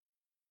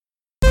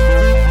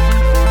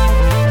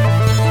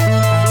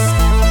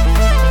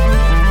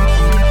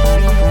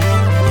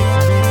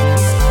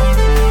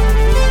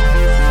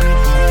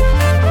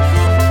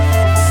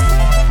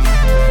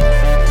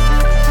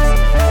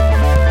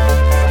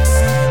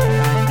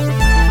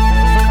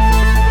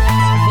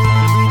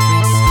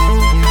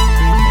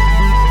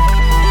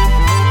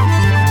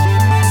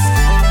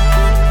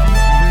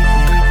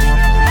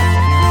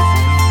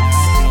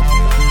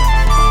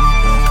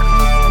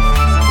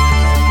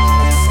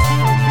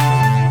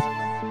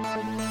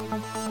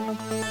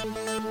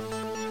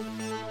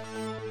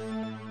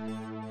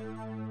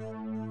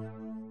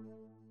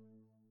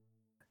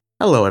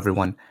Hello,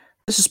 everyone.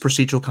 This is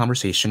Procedural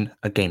Conversation,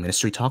 a game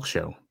industry talk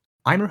show.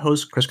 I'm your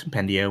host, Chris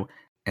Compendio,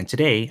 and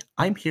today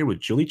I'm here with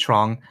Julie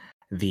Trong,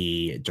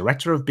 the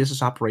Director of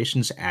Business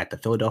Operations at the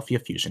Philadelphia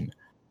Fusion.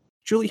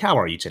 Julie, how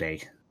are you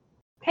today?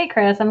 Hey,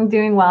 Chris. I'm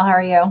doing well. How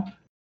are you?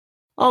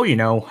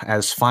 Oh,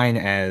 as fine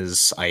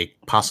as I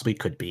possibly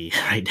could be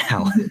right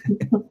now.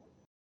 It's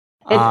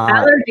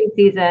allergy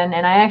season,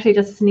 and I actually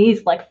just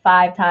sneezed like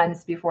 5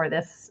 times before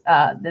this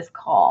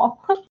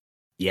call.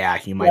 Yeah,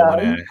 you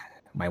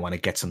might want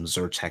to get some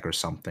Zyrtec or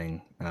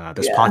something.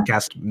 This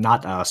podcast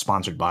not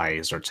sponsored by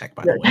Zyrtec,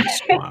 by the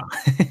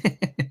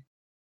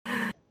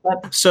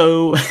way.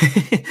 So,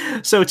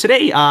 so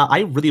today I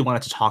really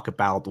wanted to talk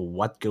about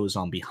what goes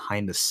on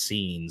behind the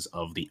scenes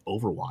of the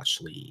Overwatch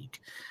League.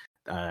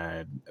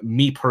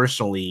 Me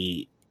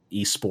personally,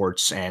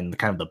 esports and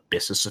kind of the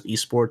business of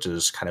esports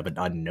is kind of an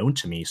unknown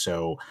to me.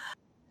 So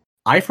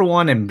I, for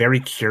one, am very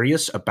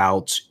curious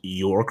about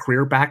your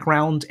career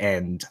background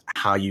and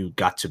how you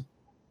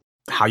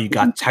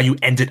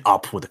ended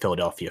up with the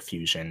Philadelphia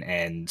Fusion,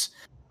 and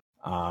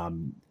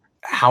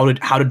how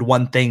did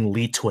one thing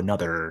lead to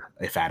another,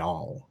 if at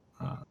all?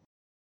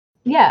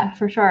 Yeah,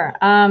 for sure.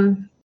 I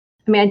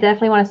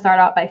definitely want to start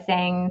out by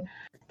saying,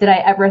 did I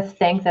ever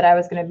think that I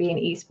was going to be in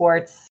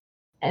esports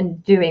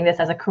and doing this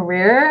as a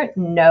career?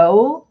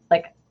 No,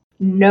 like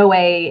no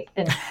way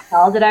in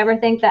hell did I ever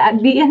think that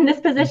I'd be in this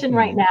position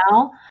right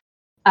now.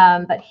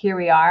 But here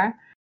we are.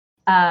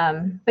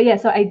 But yeah,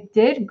 so I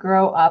did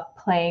grow up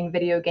playing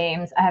video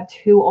games. I have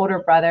 2 older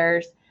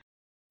brothers,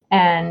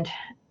 and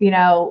we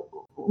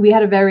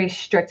had a very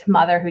strict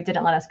mother who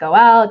didn't let us go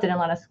out, didn't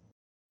let us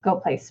go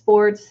play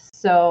sports.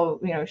 So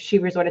she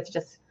resorted to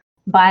just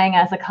buying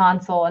us a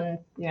console and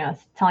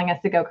telling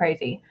us to go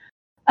crazy.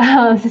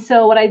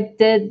 So what I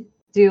did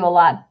do a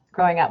lot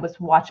growing up was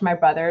watch my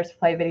brothers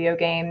play video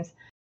games.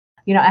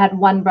 I had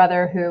one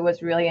brother who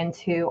was really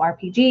into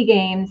RPG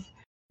games,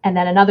 and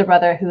then another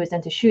brother who was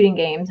into shooting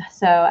games.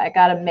 So I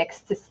got a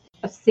mix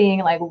of seeing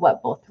like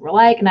what both were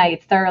like, and I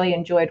thoroughly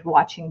enjoyed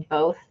watching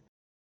both.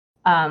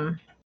 And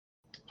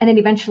then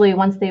eventually,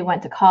 once they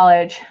went to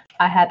college,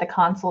 I had the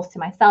consoles to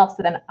myself.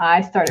 So then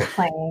I started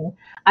playing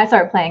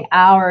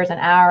hours and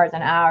hours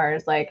and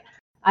hours. Like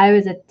I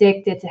was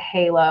addicted to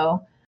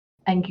Halo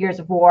and Gears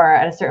of War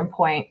at a certain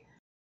point,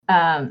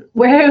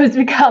 where it was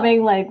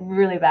becoming like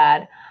really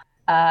bad,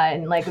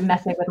 and like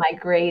messing with my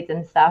grades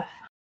and stuff.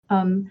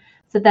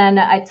 So then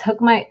I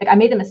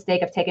made the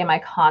mistake of taking my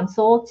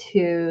console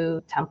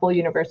to Temple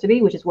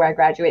University, which is where I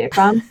graduated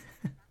from.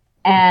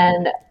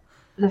 And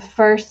the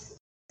first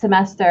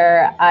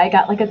semester, I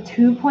got like a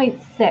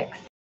 2.6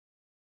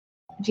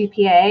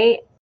 GPA.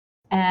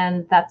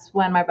 And that's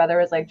when my brother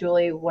was like,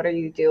 Julie, what are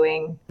you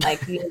doing?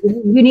 Like, you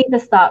need to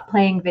stop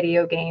playing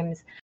video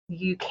games.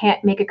 You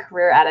can't make a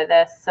career out of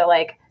this. So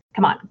like,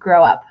 come on,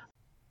 grow up.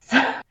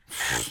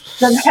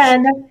 So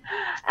then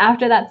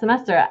after that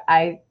semester,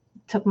 I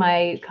took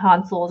my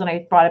consoles and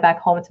I brought it back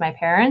home to my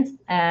parents,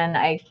 and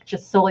I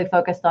just solely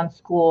focused on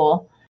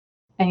school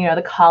and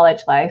the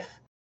college life.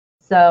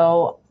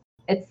 So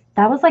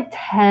that was like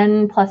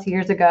 10 plus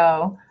years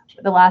ago,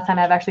 the last time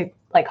I've actually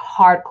like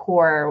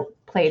hardcore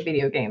played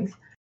video games.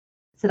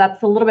 So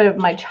that's a little bit of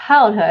my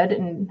childhood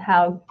and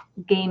how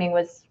gaming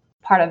was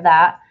part of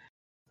that.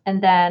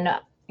 And then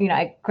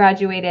I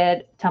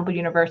graduated Temple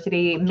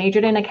University,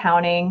 majored in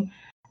accounting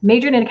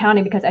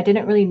because I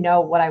didn't really know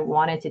what I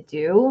wanted to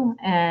do.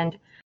 And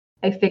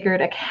I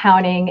figured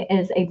accounting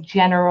is a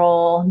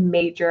general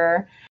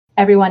major.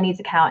 Everyone needs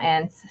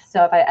accountants.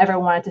 So if I ever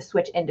wanted to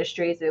switch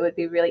industries, it would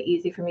be really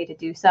easy for me to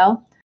do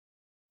so.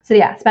 So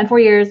yeah, spent 4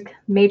 years,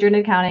 majored in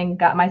accounting,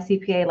 got my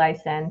CPA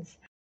license.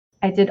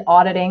 I did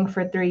auditing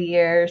for 3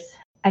 years.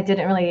 I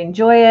didn't really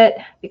enjoy it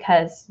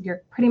because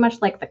you're pretty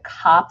much like the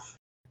cops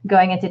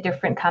going into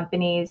different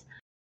companies,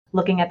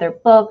 looking at their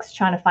books,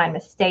 trying to find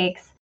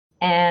mistakes.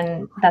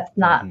 And that's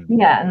not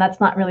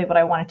really what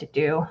I wanted to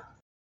do.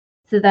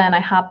 So then I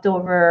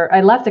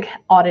left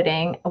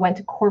auditing, I went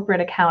to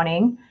corporate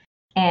accounting,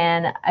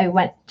 and I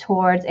went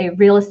towards a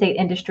real estate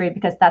industry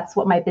because that's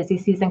what my busy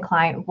season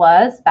client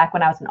was back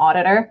when I was an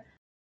auditor.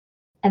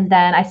 And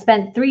then I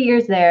spent 3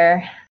 years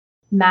there,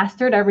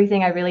 mastered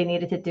everything I really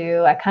needed to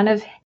do. I kind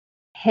of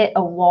hit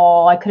a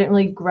wall. I couldn't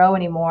really grow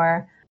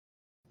anymore.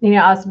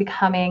 I was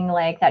becoming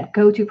like that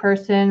go-to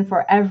person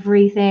for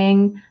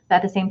everything. But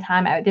at the same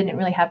time, I didn't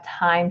really have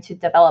time to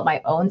develop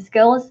my own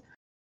skills.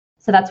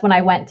 So that's when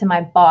I went to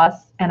my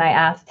boss and I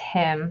asked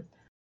him,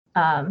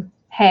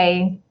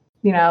 hey,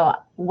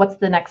 what's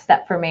the next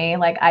step for me?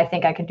 Like, I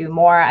think I can do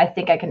more. I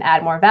think I can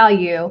add more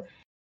value.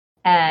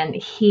 And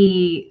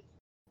he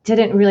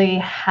didn't really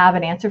have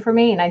an answer for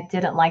me. And I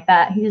didn't like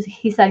that.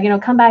 He said,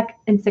 come back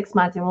in 6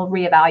 months and we'll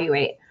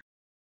reevaluate.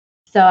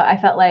 So I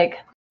felt like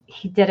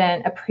he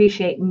didn't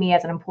appreciate me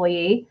as an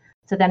employee.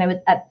 So then it was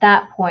at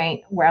that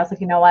point where I was like,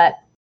 you know what?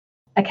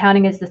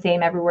 Accounting is the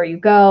same everywhere you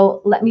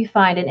go. Let me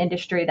find an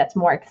industry that's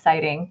more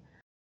exciting.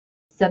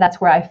 So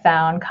that's where I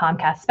found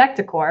Comcast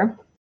Spectacor.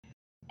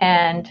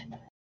 And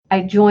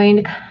I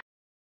joined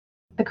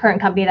the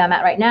current company that I'm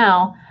at right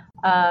now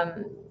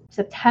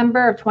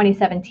September of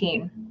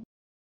 2017.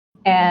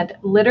 And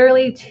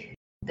literally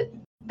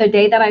the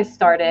day that I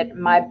started,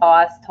 my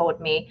boss told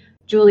me,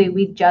 Julie,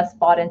 we just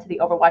bought into the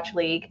Overwatch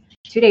League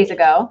 2 days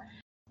ago,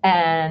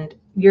 and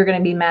you're going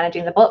to be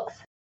managing the books.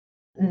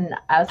 And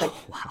I was like,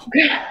 wow.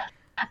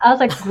 I was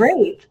like,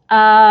 great.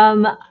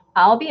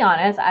 I'll be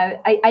honest.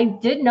 I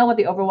did know what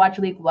the Overwatch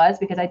League was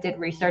because I did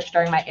research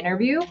during my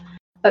interview.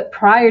 But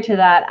prior to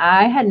that,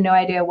 I had no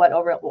idea what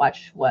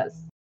Overwatch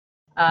was.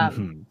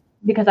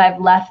 Because I've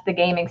left the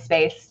gaming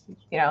space,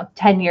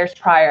 10 years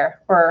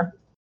prior or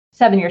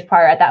 7 years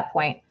prior at that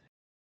point.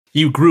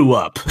 You grew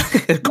up,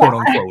 quote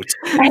unquote.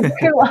 I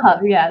grew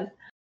up, yes.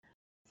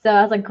 So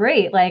I was like,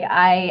 great. Like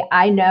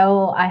I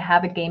know I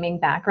have a gaming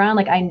background.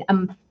 Like I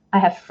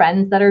have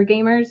friends that are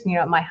gamers.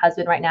 My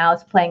husband right now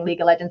is playing League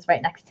of Legends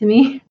right next to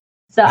me.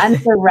 So I'm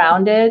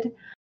surrounded.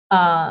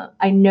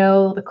 I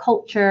know the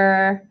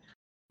culture.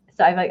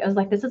 So I was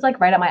like, this is like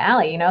right up my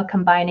alley,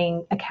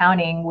 combining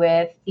accounting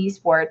with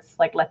esports.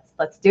 Like,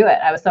 let's do it.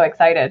 I was so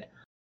excited.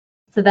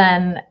 So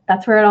then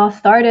that's where it all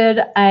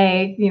started.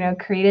 I,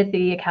 created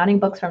the accounting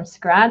books from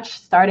scratch,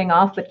 starting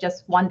off with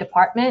just one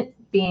department,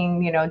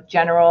 being,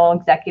 general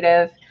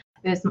executive.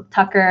 It was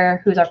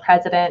Tucker, who's our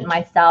president,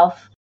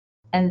 myself.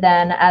 And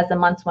then as the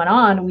months went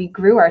on, we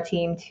grew our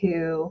team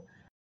to,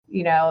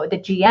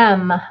 the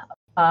GM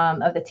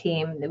of the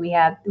team.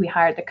 We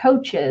hired the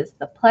coaches,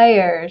 the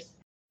players,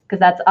 because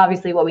that's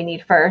obviously what we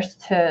need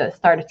first to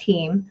start a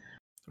team.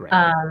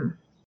 Right.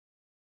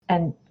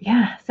 And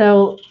yeah,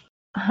 so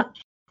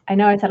I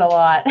know I said a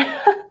lot,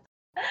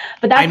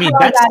 but that's how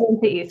I got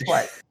into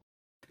esports.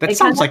 That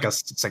sounds like a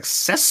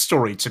success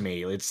story to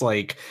me. It's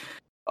like,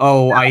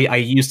 I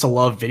used to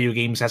love video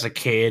games as a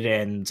kid,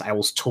 and I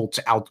was told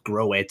to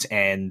outgrow it,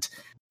 and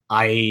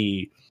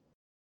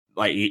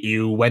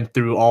you went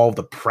through all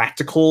the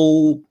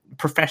practical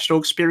professional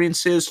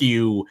experiences.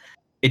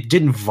 It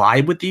didn't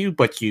vibe with you,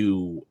 but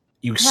you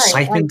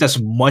siphoned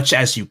as much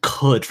as you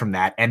could from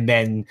that, and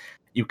then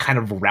you kind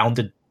of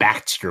rounded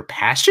back to your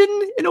passion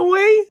in a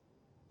way.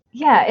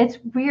 Yeah, it's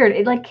weird.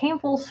 It came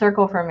full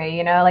circle for me,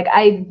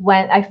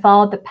 I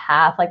followed the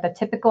path, like the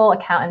typical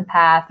accountant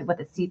path with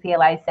a CPA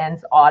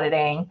license,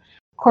 auditing,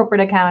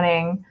 corporate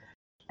accounting.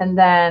 And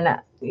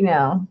then,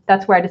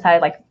 that's where I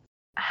decided,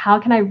 how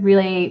can I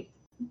really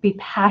be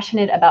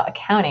passionate about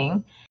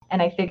accounting?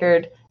 And I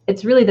figured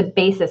it's really the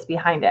basis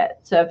behind it.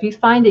 So if you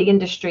find the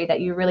industry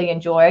that you really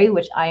enjoy,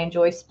 which I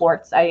enjoy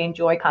sports, I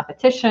enjoy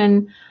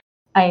competition,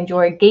 I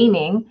enjoy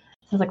gaming.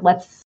 So I was like,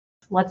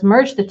 let's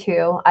merge the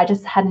two. I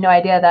just had no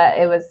idea that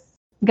it was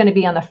going to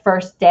be on the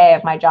first day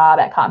of my job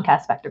at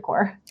Comcast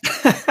VectorCore.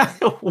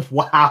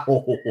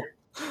 Wow.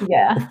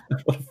 Yeah.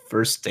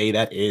 First day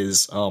that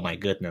is. Oh my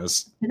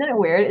goodness. Isn't it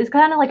weird? It's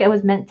kind of like it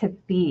was meant to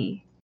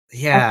be.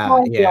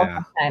 Yeah.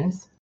 Yeah.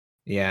 Sometimes.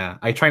 Yeah.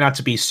 I try not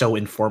to be so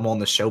informal on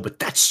the show, but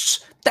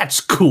that's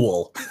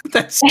cool.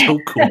 That's so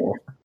cool.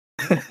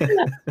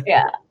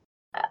 Yeah.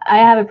 I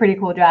have a pretty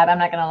cool job. I'm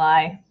not going to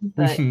lie.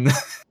 But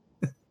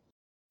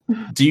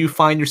do you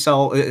find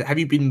yourself, have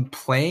you been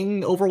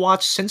playing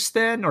Overwatch since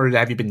then, or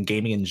have you been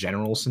gaming in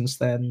general since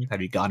then?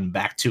 Have you gotten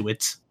back to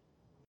it?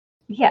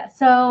 Yeah,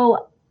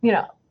 so,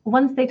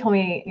 once they told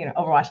me,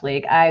 Overwatch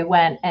League, I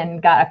went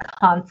and got a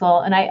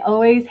console, and I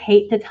always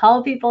hate to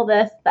tell people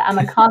this, that I'm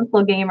a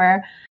console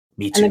gamer.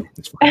 Me too.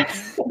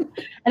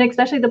 And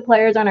especially the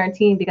players on our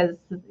team, because,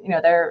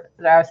 they're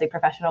obviously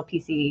professional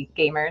PC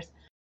gamers.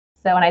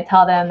 So when I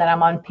tell them that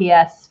I'm on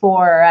PS4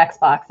 or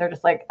Xbox, they're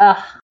just like,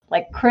 ugh,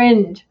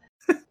 cringe.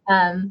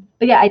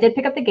 But yeah, I did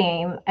pick up the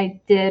game. I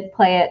did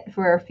play it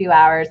for a few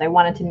hours. I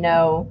wanted to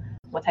know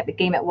what type of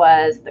game it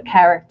was, the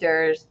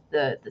characters,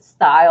 the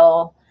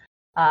style.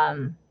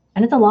 And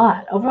it's a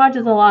lot. Overwatch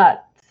is a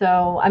lot.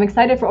 So I'm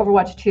excited for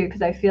Overwatch 2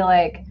 because I feel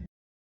like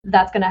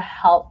that's going to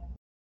help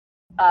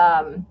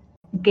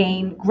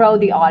grow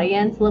the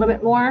audience a little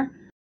bit more.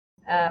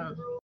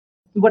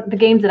 What the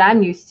games that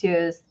I'm used to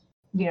is,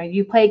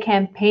 you play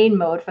campaign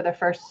mode for the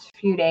first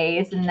few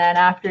days, and then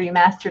after you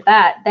master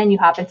that, then you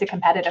hop into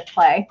competitive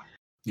play.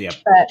 Yeah.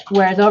 But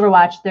whereas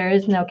Overwatch, there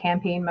is no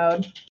campaign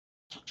mode.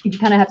 You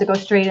kind of have to go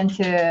straight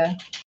into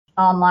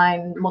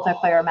online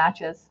multiplayer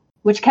matches,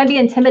 which can be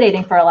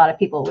intimidating for a lot of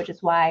people, which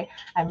is why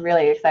I'm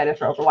really excited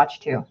for Overwatch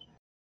 2.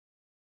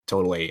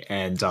 Totally.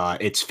 And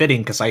it's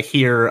fitting because I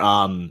hear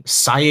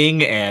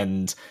sighing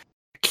and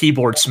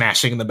keyboard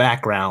smashing in the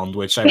background,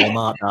 which I will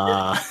not,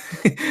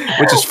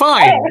 which is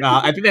fine.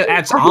 I think that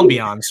adds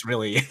ambiance,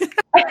 really.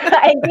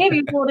 I gave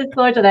you full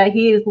disclosure that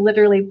he is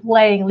literally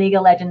playing League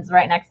of Legends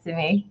right next to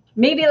me,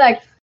 maybe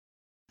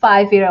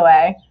 5 feet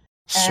away.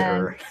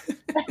 Sure.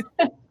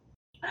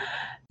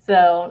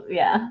 So,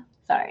 yeah,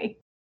 sorry.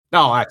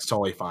 No, that's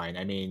totally fine.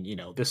 I mean,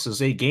 this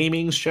is a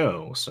gaming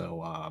show,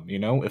 so,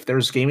 if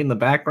there's gaming in the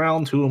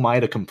background, who am I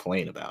to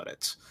complain about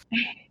it?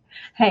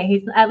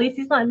 Hey, at least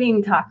he's not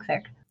being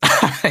toxic.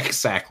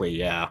 Exactly,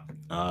 yeah.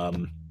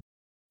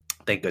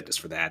 Thank goodness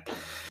for that.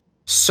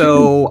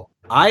 So,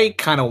 I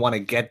kind of want to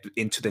get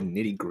into the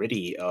nitty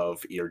gritty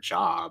of your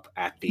job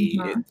at the.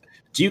 Mhm.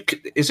 Do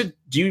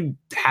you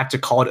have to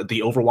call it the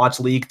Overwatch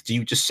League? Do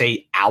you just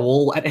say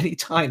OWL at any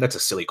time? That's a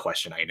silly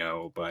question, I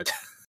know, but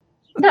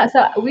No,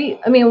 so we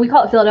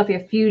call it Philadelphia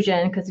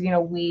Fusion because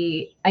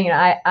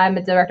I'm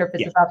a director of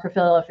business ops for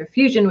Philadelphia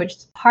Fusion, which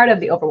is part of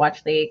the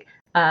Overwatch League.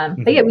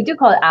 But yeah, we do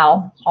call it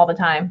OWL all the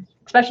time,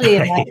 especially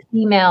in my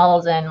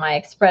emails and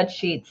my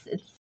spreadsheets.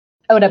 It's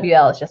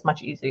OWL is just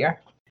much easier.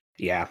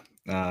 Yeah,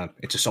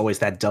 it's just always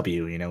that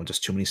W,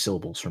 just too many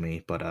syllables for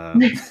me. But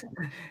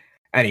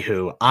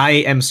anywho, I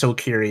am so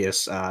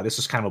curious. This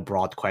is kind of a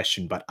broad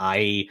question, but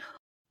I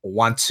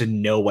want to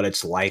know what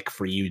it's like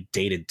for you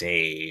day to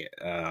day.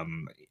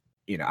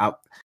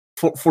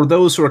 For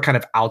those who are kind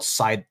of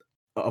outside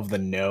of the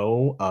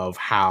know of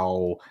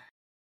how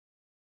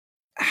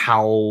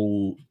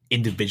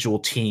individual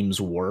teams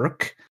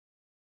work,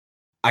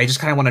 I just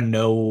kind of want to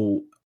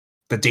know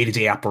the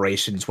day-to-day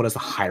operations. What is the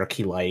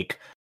hierarchy like?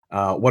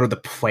 What are the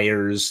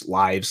players'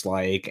 lives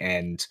like?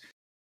 And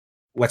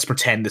let's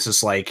pretend this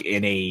is like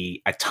in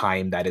a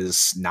time that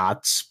is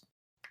not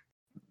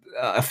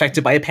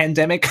affected by a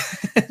pandemic.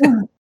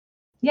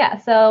 Yeah,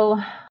 so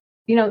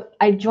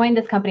I joined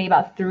this company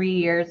about 3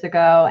 years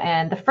ago,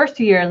 and the first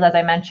 2 years, as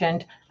I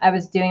mentioned, I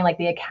was doing like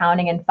the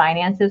accounting and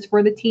finances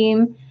for the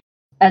team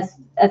as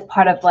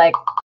part of like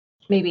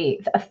maybe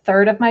a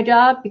third of my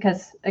job,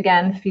 because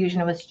again,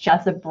 Fusion was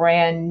just a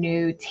brand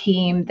new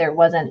team. There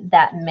wasn't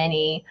that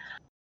many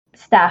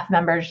staff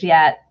members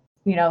yet.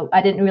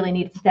 I didn't really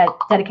need to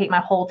dedicate my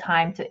whole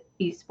time to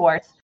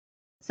esports.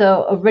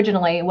 So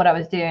originally what I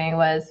was doing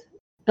was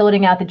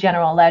building out the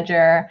general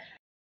ledger,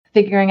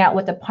 figuring out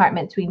what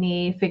departments we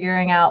need,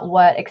 figuring out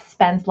what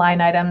expense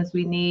line items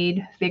we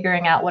need,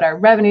 figuring out what our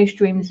revenue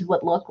streams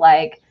would look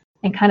like,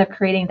 and kind of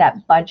creating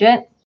that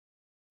budget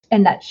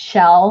and that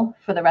shell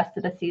for the rest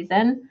of the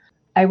season.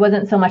 I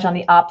wasn't so much on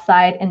the ops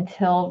side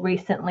until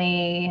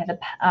recently,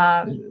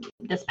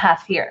 this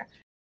past year.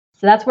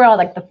 So that's where all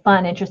like the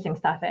fun, interesting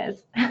stuff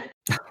is.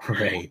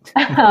 Right.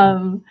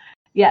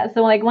 Yeah.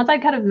 So like once I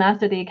kind of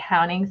mastered the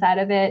accounting side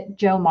of it,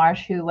 Joe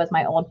Marsh, who was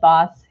my old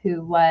boss,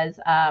 who was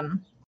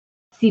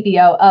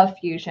CBO of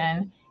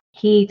Fusion,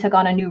 he took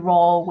on a new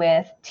role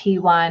with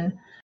T1,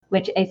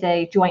 which is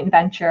a joint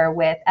venture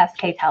with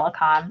SK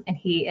Telecom, and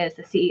he is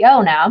the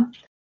CEO now.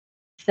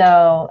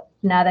 So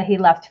now that he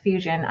left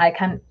Fusion, I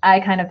kind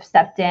of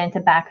stepped in to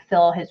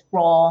backfill his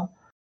role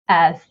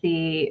as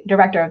the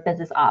director of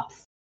business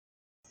ops.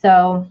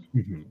 So,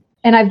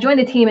 and I've joined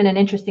the team in an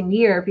interesting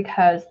year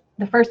because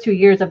the first 2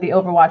 years of the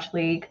Overwatch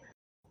League,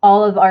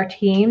 all of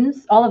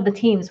the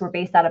teams were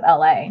based out of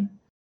LA.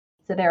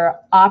 So they're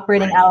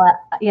operating out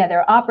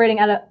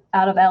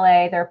of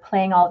LA. They're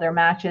playing all their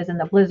matches in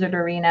the Blizzard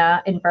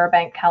Arena in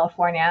Burbank,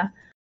 California.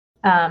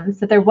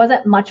 So there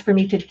wasn't much for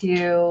me to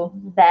do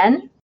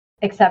then,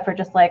 except for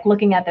just like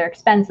looking at their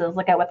expenses,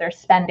 look at what they're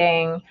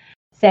spending,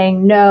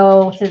 saying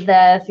no to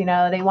this.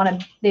 They want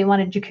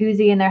a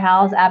jacuzzi in their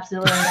house.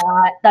 Absolutely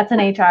not. That's an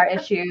HR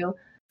issue.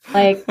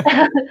 Like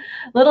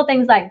little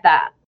things like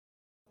that.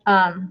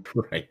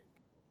 Right.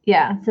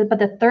 Yeah. So, but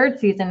the third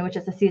season, which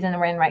is the season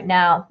we're in right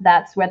now,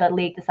 that's where the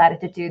league decided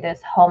to do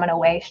this home and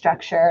away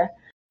structure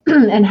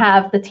and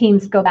have the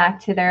teams go back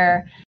to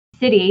their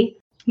city.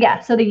 Yeah.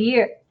 So this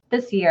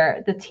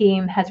year, the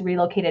team has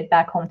relocated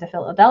back home to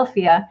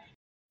Philadelphia,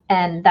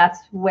 and that's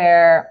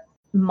where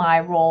my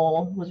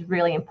role was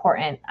really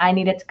important. I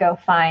needed to go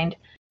find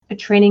a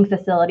training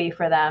facility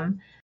for them.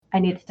 I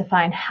needed to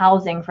find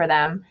housing for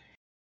them.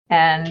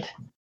 And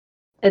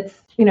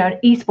it's, an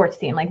esports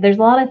team. Like there's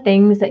a lot of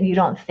things that you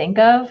don't think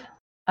of.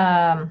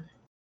 And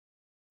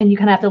you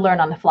kind of have to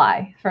learn on the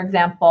fly. For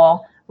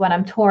example, when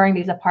I'm touring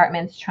these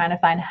apartments, trying to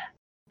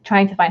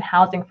find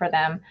housing for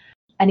them,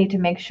 I need to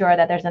make sure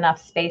that there's enough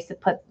space to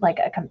put like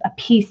a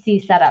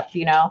PC setup.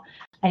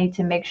 I need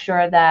to make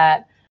sure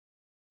that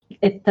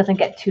it doesn't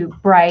get too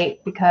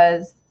bright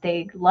because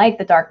they like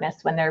the darkness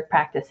when they're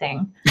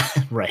practicing.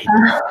 Right.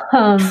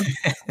 And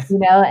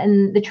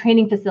the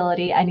training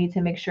facility, I need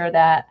to make sure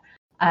that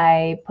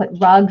I put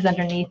rugs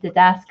underneath the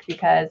desk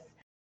because,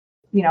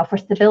 for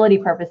stability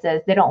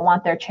purposes, they don't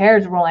want their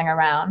chairs rolling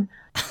around.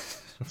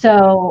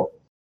 So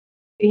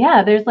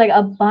yeah, there's like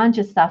a bunch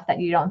of stuff that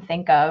you don't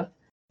think of.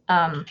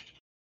 And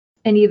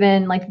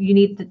even like you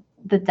need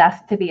the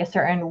desk to be a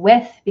certain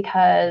width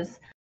because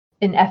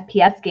in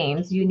FPS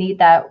games, you need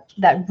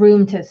that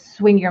room to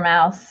swing your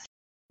mouse,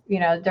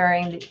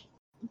 during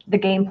the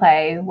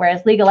gameplay.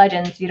 Whereas League of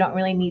Legends, you don't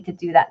really need to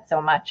do that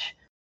so much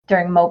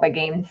during MOBA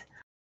games.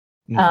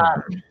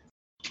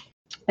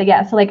 But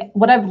yeah, so like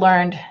what I've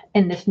learned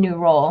in this new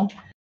role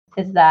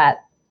is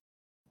that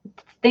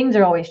things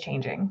are always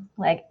changing.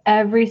 Like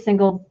every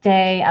single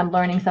day, I'm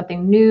learning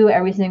something new.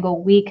 Every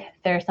single week,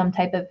 there's some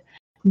type of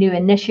new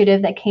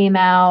initiative that came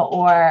out,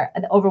 or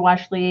the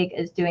Overwatch League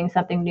is doing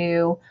something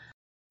new.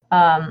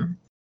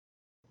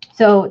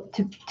 So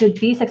to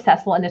be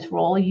successful in this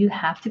role, you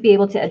have to be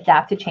able to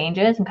adapt to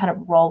changes and kind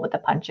of roll with the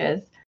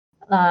punches.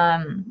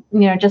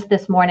 Just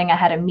this morning, I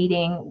had a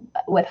meeting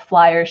with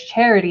Flyers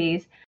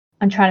Charities,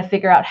 on trying to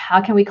figure out how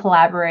can we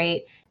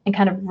collaborate and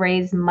kind of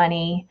raise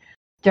money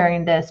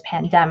during this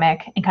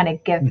pandemic and kind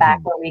of give back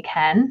where we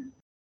can.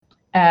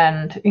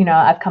 And,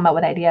 I've come up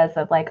with ideas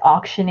of like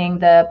auctioning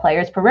the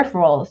players'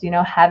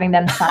 peripherals, having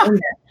them sign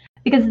it.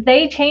 Because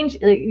they change,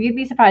 you'd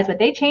be surprised, but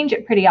they change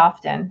it pretty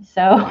often.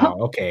 So wow,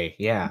 okay,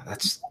 yeah,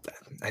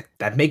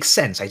 that makes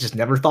sense. I just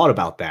never thought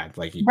about that.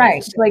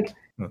 Right, like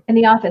in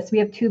the office, we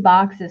have 2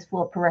 boxes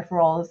full of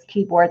peripherals,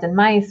 keyboards, and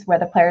mice where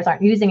the players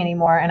aren't using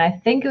anymore. And I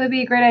think it would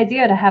be a great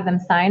idea to have them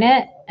sign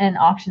it and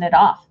auction it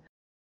off.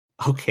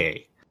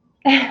 Okay.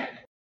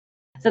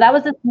 So that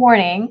was this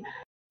morning.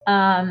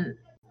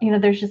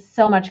 There's just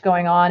so much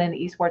going on in the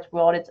esports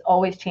world. It's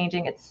always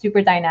changing. It's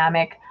super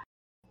dynamic.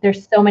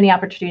 There's so many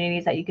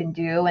opportunities that you can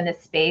do in this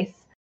space.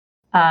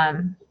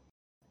 And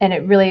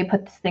it really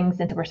puts things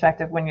into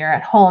perspective when you're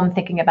at home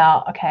thinking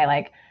about, okay,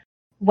 like,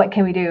 what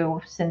can we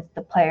do since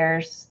the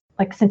players,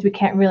 since we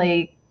can't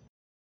really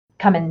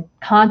come in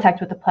contact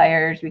with the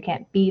players, we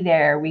can't be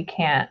there, we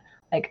can't,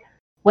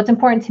 what's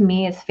important to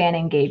me is fan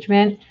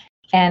engagement.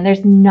 And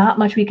there's not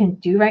much we can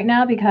do right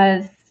now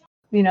because,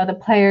 the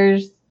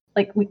players,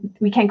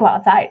 we can't go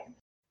outside.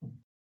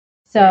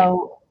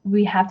 So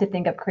we have to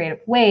think of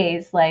creative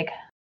ways, like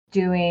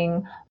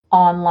doing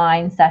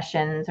online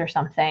sessions or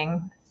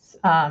something,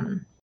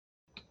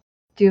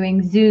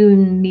 doing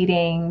Zoom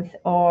meetings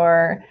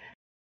or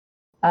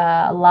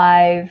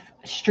live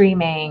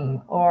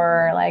streaming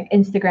or like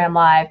Instagram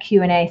live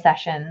Q&A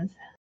sessions.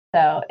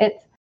 So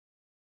it's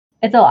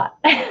a lot.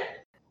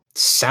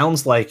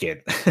 Sounds like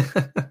it.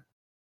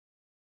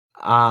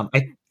 I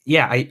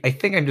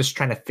think I'm just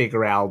trying to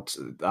figure out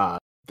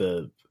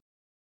the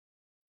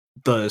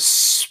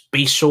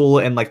spatial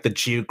and like the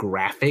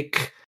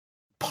geographic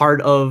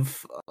part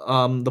of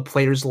the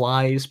players'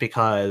 lives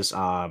because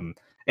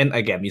and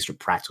again, these are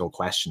practical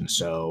questions.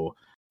 So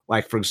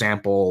like for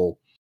example,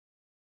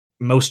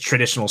 most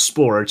traditional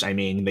sports, I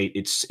mean,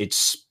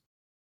 it's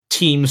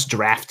teams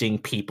drafting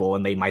people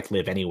and they might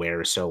live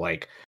anywhere. So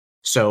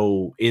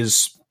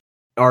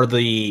are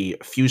the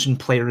Fusion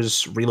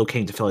players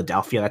relocating to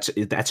Philadelphia?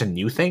 That's a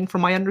new thing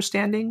from my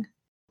understanding?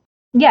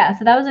 Yeah,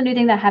 so that was a new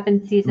thing that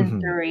happened season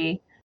 3.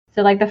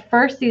 So like the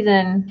first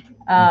season,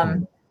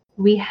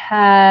 we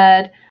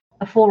had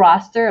a full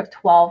roster of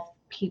 12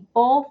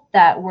 people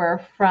that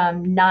were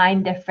from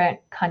 9 different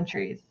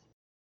countries.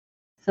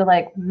 So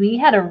like we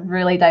had a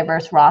really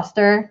diverse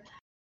roster.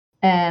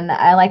 And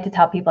I like to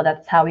tell people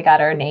that's how we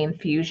got our name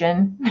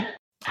Fusion.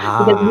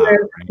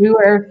 Because we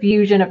were a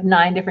fusion of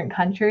 9 different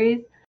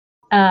countries.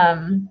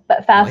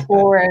 But fast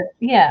forward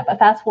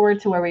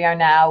to where we are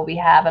now, we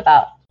have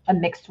about a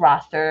mixed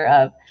roster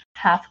of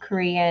half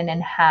Korean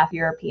and half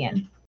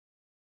European.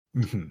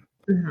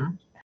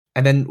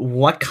 And then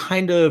what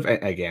kind of,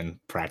 again,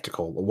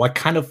 practical, what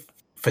kind of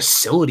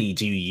facility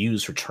do you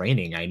use for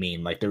training? I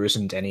mean, like there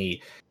isn't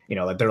any,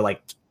 like they're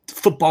like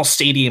football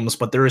stadiums,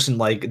 but there isn't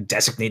like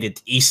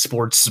designated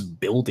esports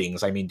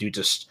buildings. I mean, do you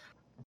just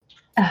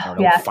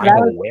find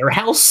a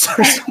warehouse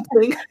or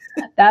something?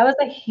 That was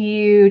a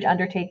huge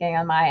undertaking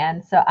on my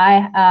end. So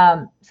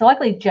so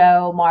luckily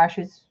Joe Marsh,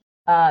 who's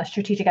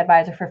strategic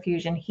advisor for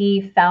Fusion,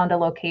 he found a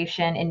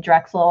location in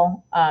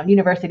Drexel,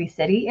 University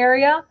City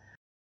area.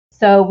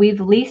 So we've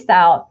leased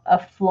out a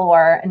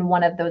floor in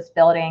one of those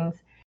buildings,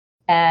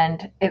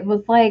 and it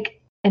was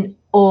like an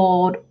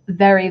old,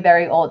 very,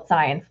 very old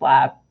science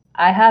lab.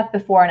 I have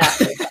before and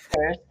after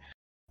pictures.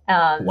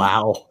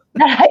 Wow.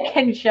 That I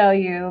can show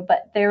you,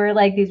 but there were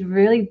like these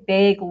really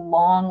big,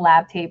 long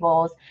lab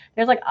tables.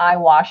 There's like eye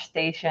wash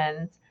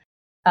stations.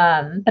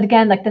 But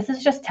again, like this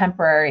is just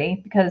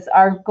temporary because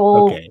our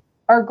goal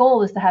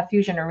is to have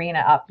Fusion Arena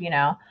up,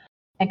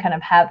 and kind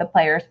of have the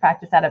players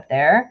practice out of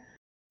there.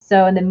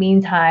 So in the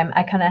meantime,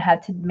 I kind of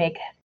had to make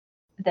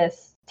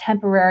this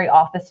temporary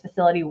office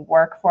facility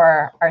work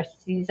for our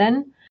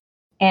season.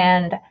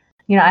 And,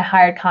 I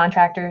hired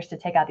contractors to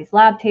take out these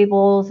lab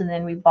tables, and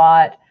then we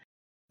bought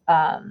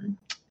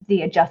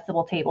the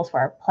adjustable tables for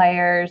our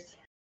players.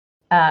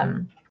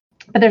 But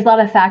there's a lot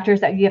of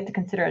factors that you have to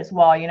consider as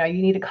well. You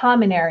need a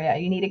common area,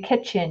 you need a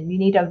kitchen, you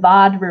need a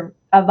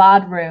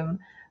VOD room,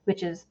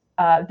 which is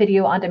a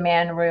video on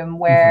demand room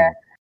where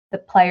the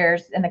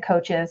players and the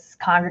coaches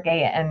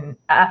congregate and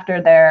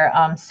after their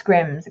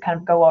scrims kind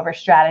of go over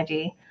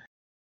strategy.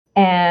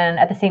 And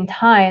at the same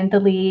time, the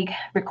league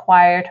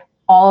required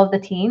all of the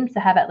teams to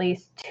have at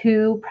least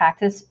 2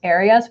 practice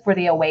areas for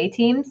the away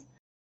teams.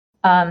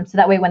 So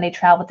that way when they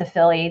traveled to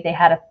Philly, they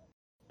had a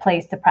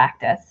place to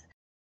practice.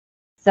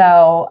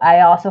 So I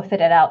also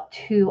fitted out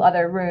 2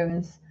 other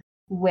rooms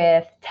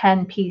with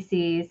 10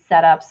 PCs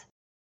setups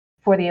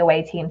for the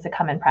away teams to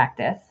come and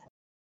practice.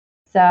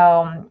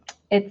 So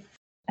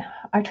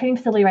our training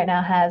facility right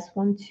now has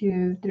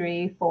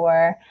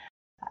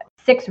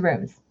 6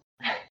 rooms.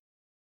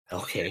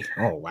 Okay.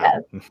 Oh wow.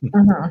 Yes.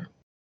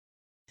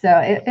 So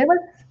it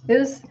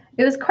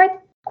was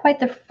quite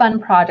the fun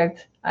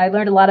project. I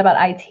learned a lot about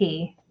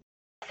IT.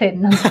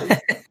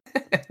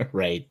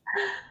 Right.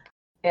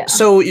 Yeah.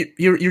 So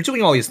you're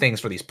doing all these things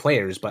for these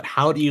players, but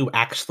how do you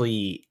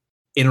actually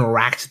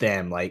interact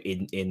them like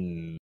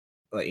in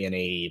in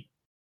a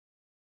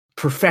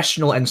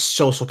professional and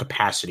social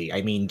capacity?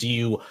 I mean,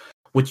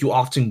 would you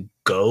often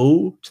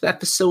go to that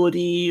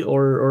facility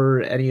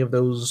or any of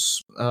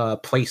those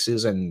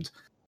places? And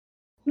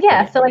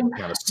yeah, so like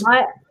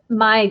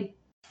my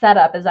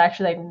setup is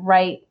actually like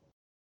right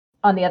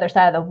on the other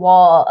side of the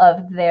wall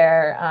of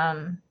their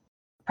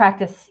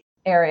practice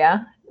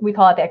area. We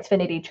call it the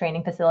Xfinity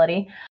training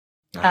facility.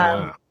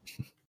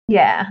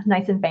 Yeah,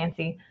 nice and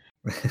fancy.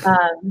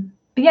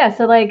 But yeah,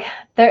 so like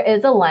there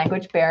is a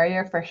language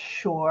barrier for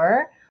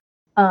sure.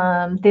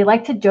 They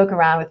like to joke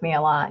around with me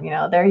a lot. You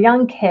know, they're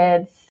young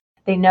kids.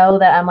 They know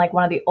that I'm like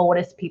one of the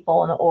oldest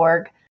people in the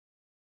org.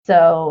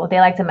 So they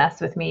like to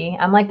mess with me.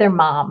 I'm like their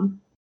mom.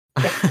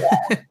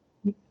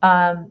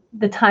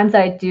 The times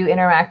I do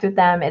interact with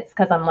them, it's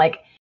because I'm like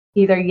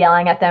either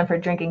yelling at them for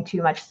drinking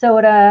too much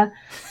soda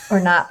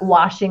or not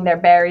washing their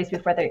berries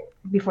before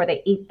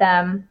they eat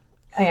them.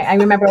 I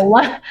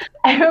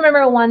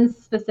remember one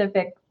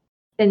specific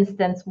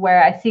instance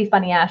where I see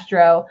Funny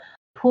Astro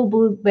pull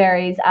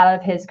blueberries out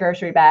of his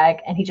grocery bag,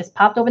 and he just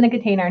popped open the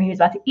container and he was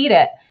about to eat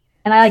it.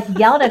 And I like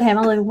yelled at him.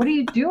 I was like, "What are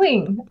you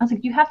doing?" I was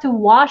like, "You have to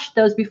wash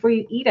those before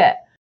you eat it."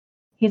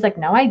 He's like,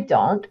 "No, I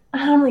don't."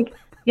 And I'm like,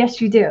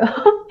 "Yes, you do."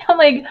 I'm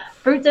like,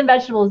 fruits and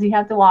vegetables you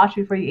have to wash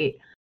before you eat.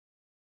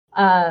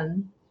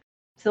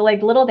 So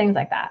like little things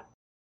like that.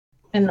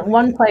 And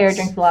one player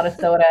drinks a lot of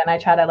soda, and I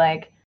try to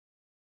like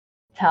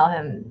tell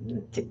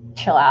him to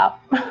chill out.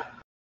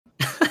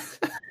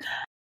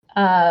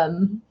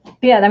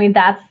 Yeah, I mean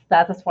that's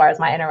as far as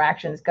my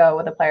interactions go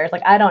with the players.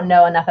 Like I don't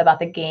know enough about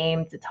the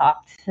game to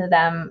talk to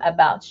them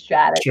about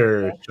strategy.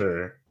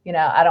 Sure. You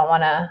know, I don't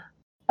want to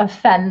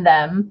offend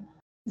them.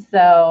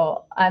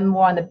 So I'm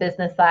more on the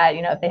business side.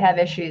 You know, if they have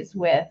issues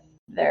with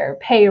their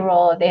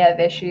payroll, if they have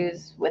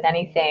issues with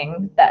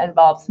anything that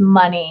involves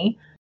money,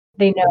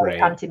 they know to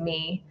come to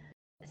me.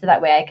 So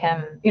that way I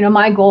can, you know,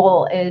 my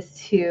goal is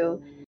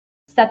to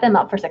set them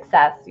up for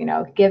success, you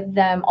know, give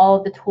them all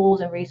of the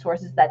tools and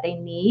resources that they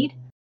need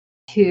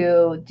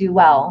to do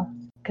well.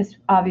 Because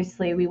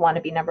obviously we want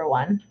to be number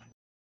one.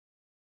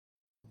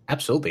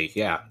 Absolutely.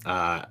 Yeah.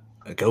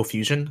 Go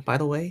Fusion, by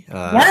the way.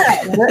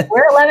 Yeah,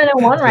 we're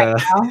 11-1 right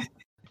now.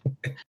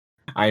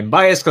 I'm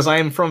biased because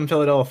I'm from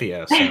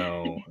Philadelphia,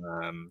 so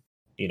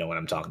you know what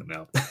I'm talking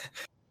about.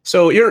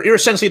 So you're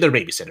essentially their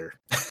babysitter.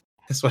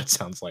 That's what it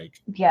sounds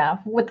like. Yeah,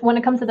 when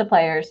it comes to the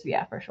players,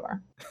 yeah, for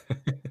sure.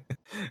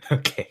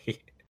 Okay.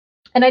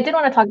 And I did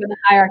want to talk about the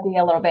hierarchy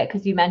a little bit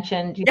because you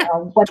mentioned, you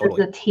know, what does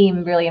the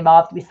team really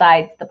involve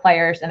besides the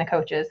players and the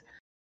coaches?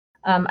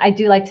 I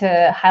do like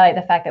to highlight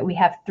the fact that we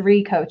have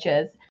 3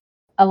 coaches.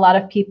 A lot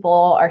of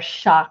people are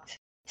shocked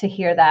to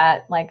hear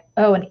that, like,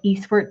 oh, an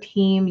eSport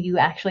team, you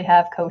actually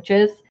have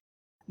coaches.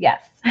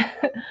 Yes.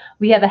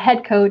 We have a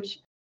head coach,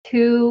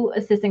 2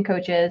 assistant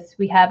coaches.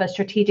 We have a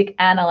strategic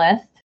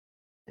analyst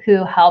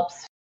who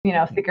helps, you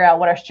know, figure out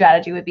what our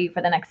strategy would be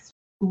for the next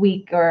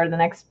week or the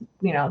next,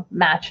 you know,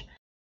 match.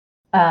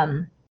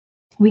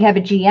 We have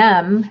a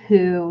GM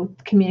who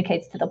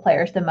communicates to the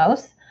players the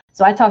most.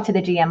 So I talk to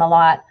the GM a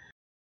lot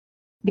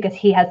because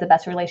he has the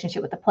best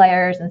relationship with the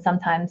players, and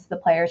sometimes the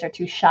players are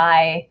too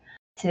shy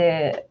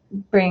to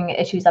bring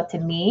issues up to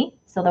me.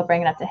 So they'll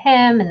bring it up to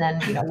him, and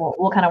then, you know,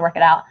 we'll kind of work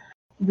it out.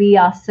 We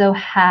also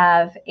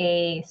have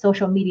a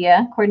social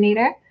media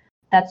coordinator.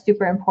 That's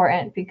super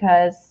important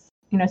because,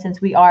 you know,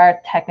 since we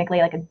are technically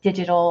like a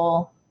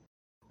digital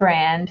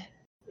brand,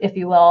 if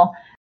you will,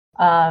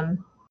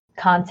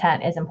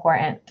 content is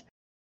important.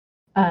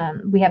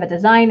 We have a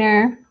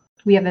designer,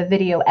 we have a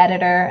video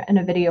editor and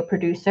a video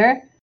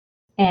producer,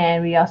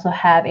 and we also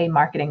have a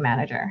marketing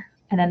manager.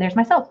 And then there's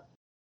myself.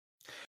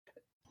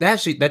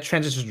 That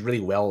transitions really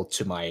well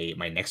to my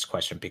next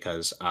question,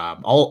 because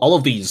all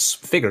of these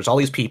figures, all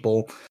these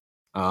people,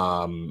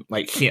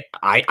 like, yeah,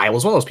 I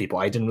was one of those people.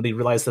 I didn't really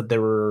realize that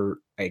there were,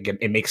 again,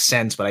 it makes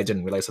sense, but I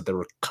didn't realize that there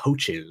were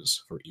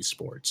coaches for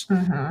esports.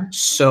 Mm-hmm.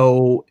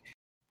 So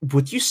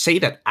would you say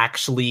that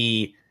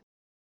actually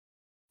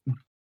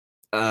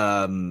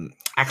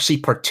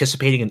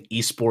participating in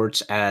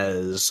esports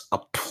as a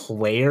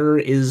player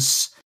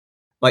is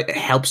like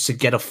helps to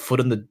get a foot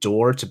in the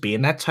door to be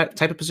in that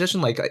type of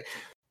position? Like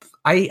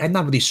I'm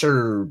not really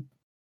sure,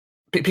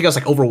 because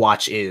like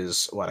Overwatch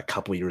is what, a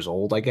couple years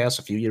old, I guess,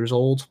 a few years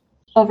old.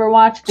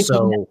 Overwatch, the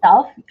game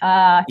itself,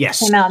 yes,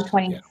 came out in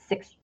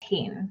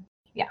 2016.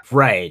 Yeah.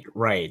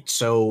 Right.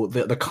 So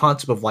the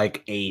concept of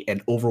like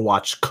an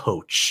Overwatch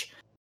coach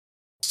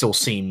still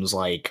seems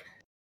like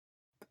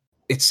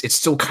it's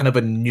still kind of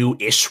a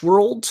new-ish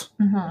world.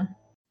 Mm-hmm.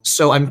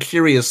 So I'm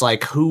curious,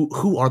 like,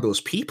 who are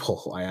those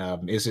people?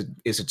 Is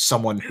it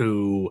someone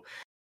who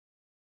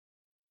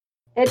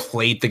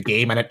played the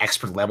game at an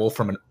expert level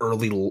from an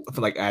early,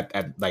 like at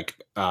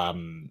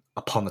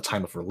upon the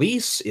time of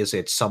release? Is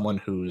it someone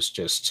who's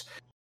just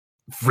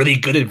really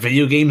good at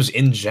video games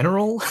in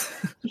general?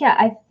 Yeah,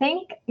 I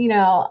think, you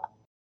know,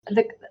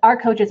 our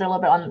coaches are a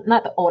little bit on,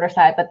 not the older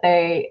side, but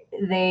they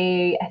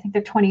I think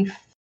they're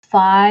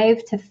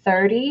 25 to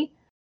 30.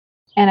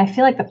 And I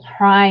feel like the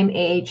prime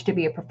age to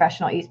be a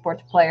professional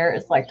esports player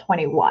is like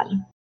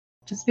 21,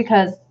 just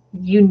because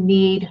you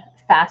need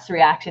fast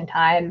reaction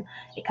time.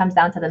 It comes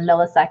down to the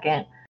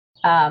millisecond.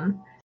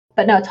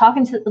 But no,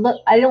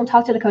 I don't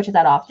talk to the coaches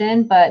that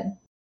often, but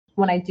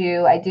when I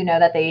do know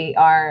that they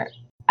are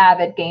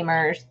avid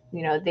gamers.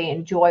 You know, they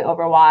enjoy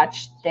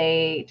Overwatch.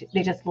 They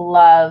just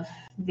love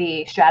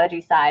the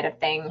strategy side of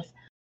things.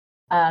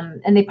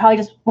 And they probably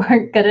just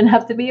weren't good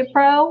enough to be a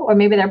pro, or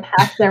maybe they're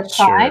past their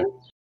prime. Sure.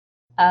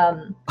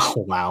 Oh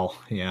wow,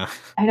 yeah.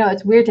 I know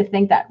it's weird to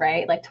think that,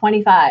 right? Like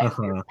 25,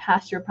 you're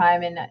past your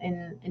prime in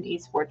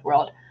esports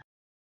world.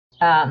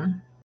 So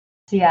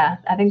yeah,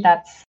 I think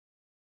that's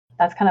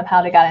kind of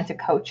how they got into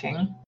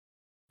coaching.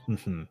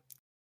 Mm-hmm.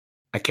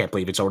 I can't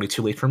believe it's already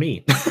too late for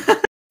me.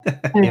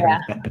 Oh, yeah.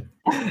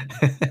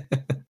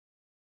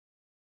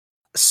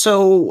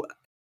 So,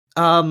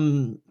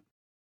 and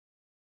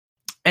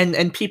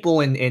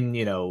people in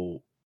you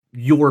know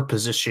your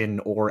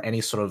position or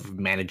any sort of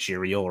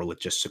managerial or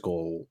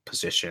logistical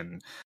position,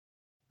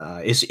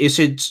 is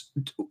it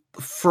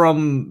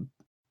from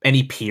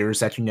any peers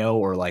that you know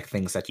or like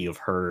things that you've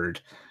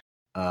heard?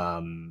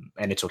 And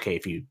it's okay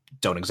if you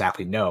don't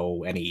exactly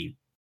know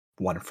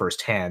anyone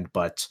firsthand,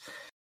 but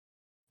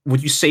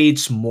would you say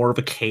it's more of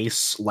a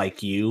case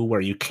like you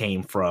where you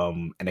came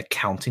from an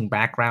accounting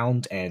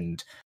background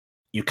and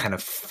you kind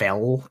of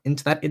fell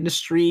into that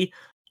industry?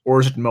 Or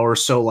is it more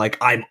so like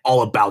I'm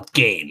all about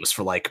games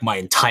for like my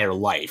entire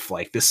life?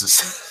 Like this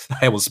is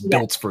I was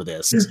built for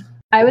this.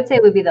 I would say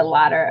it would be the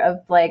latter of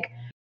like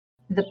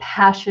the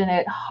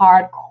passionate,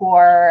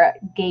 hardcore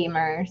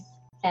gamers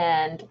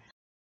and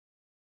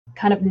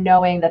kind of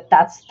knowing that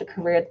that's the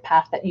career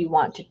path that you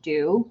want to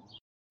do.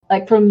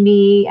 Like for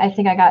me, I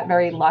think I got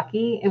very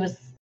lucky. It was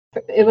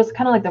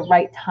kind of like the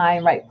right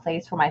time, right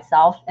place for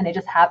myself, and it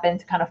just happened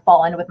to kind of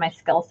fall in with my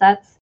skill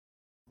sets.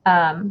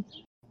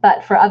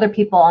 But for other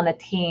people on the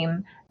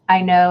team,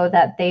 I know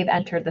that they've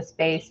entered the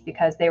space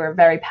because they were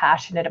very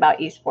passionate about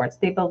esports.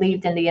 They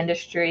believed in the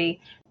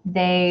industry.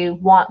 They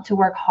want to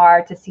work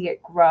hard to see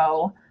it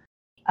grow.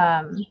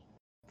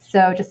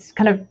 So just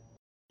kind of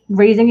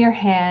raising your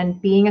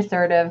hand, being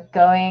assertive,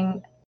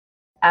 going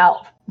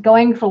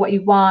for what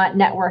you want,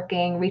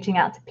 networking, reaching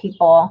out to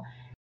people,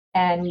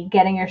 and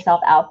getting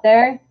yourself out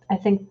there. I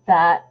think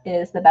that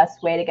is the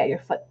best way to get your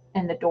foot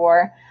in the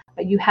door.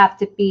 But you have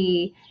to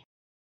be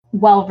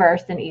well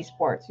versed in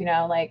esports. You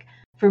know, like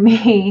for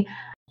me,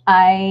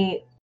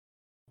 I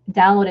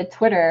downloaded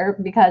Twitter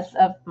because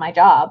of my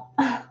job.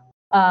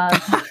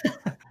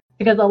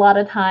 Because a lot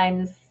of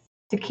times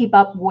to keep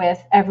up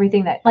with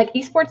everything that like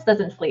esports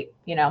doesn't sleep,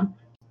 you know,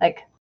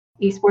 like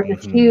esports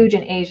is huge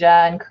in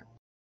Asia, and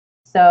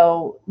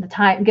so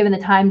given the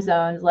time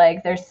zones,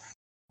 like there's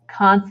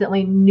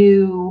constantly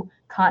new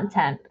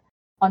content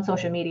on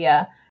social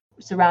media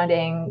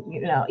surrounding,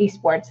 you know,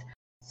 esports.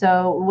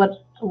 So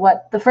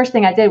what the first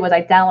thing I did was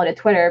I downloaded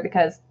Twitter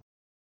because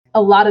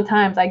a lot of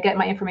times I get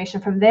my information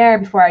from there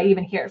before I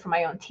even hear it from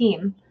my own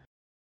team.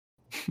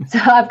 So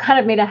I've kind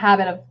of made a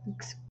habit of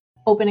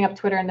opening up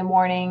Twitter in the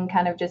morning,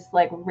 kind of just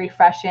like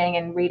refreshing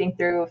and reading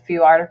through a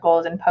few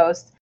articles and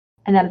posts.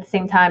 And then at the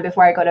same time,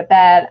 before I go to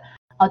bed,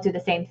 I'll do the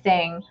same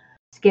thing,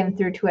 skim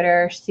through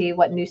Twitter, see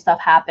what new stuff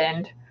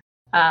happened.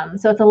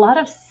 So it's a lot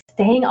of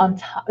staying on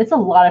top. It's a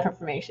lot of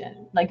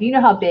information. Like, you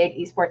know how big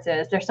esports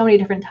is. There's so many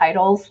different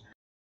titles.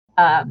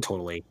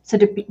 Totally. So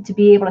to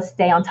be able to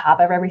stay on top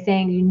of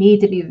everything, you need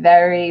to be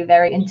very,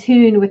 very in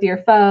tune with your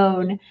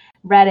phone,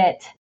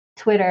 Reddit,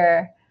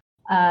 Twitter,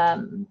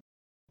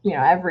 you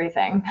know,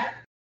 everything.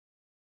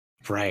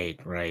 Right.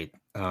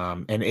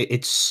 And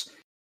it's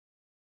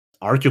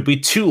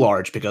arguably too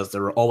large because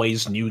there are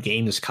always new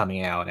games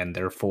coming out and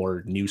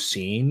therefore new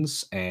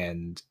scenes,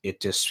 and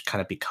it just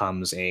kind of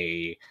becomes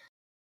kind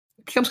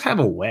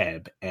of a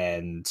web.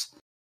 And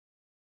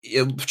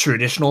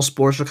traditional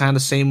sports are kind of the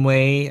same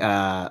way.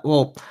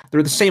 Well,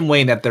 they're the same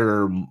way in that there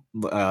are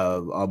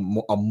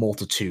a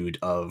multitude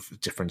of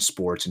different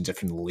sports and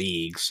different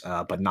leagues,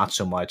 but not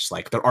so much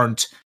like there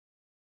aren't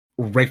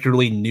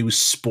regularly new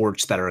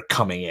sports that are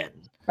coming in.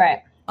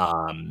 Right.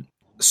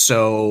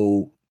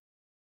 So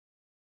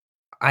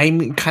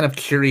I'm kind of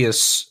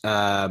curious,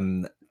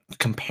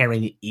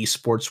 comparing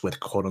esports with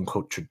quote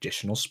unquote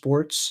traditional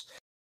sports.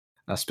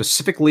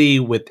 Specifically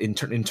in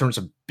terms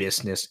of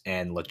business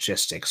and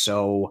logistics.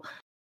 So,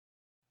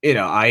 you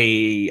know,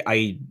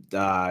 I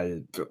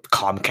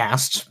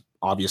Comcast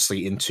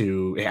obviously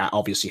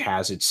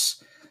has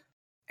its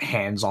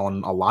hands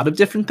on a lot of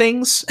different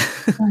things,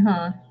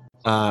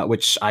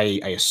 which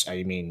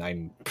I mean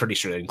I'm pretty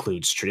sure that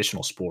includes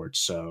traditional sports.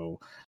 So,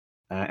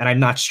 and I'm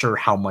not sure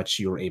how much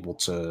you're able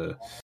to,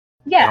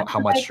 how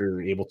much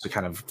you're able to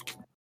kind of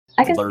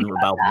learn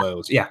about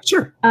those. Yeah,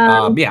 sure.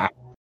 Yeah.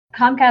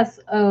 Comcast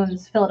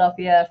owns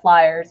Philadelphia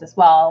Flyers as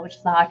well, which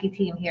is the hockey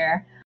team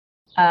here.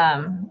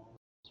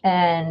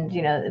 And,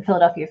 you know, the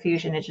Philadelphia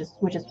Fusion,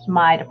 which is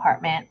my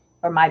department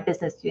or my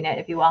business unit,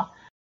 if you will.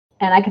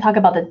 And I can talk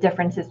about the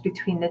differences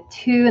between the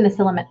two and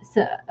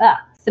the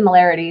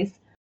similarities.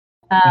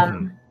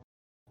 I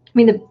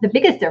mean, the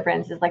biggest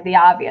difference is like the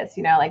obvious,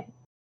 you know, like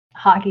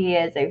hockey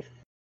is a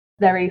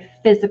very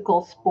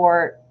physical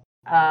sport.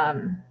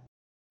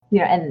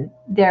 and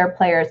their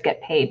players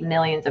get paid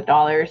millions of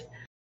dollars.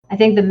 I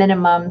think the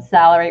minimum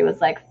salary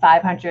was like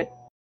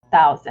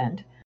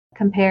 500,000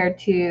 compared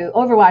to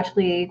Overwatch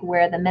League,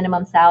 where the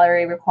minimum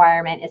salary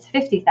requirement is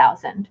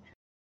 50,000.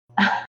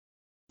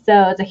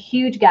 So it's a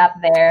huge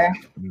gap there.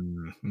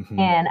 Mm-hmm.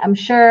 And I'm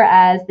sure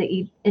as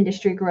the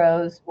industry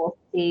grows, we'll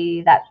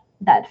see that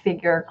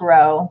figure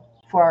grow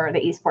for the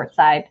esports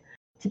side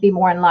to be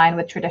more in line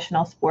with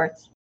traditional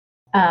sports.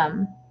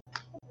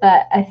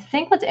 But I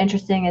think what's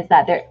interesting is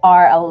that there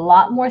are a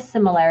lot more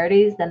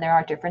similarities than there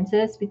are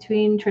differences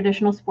between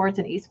traditional sports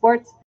and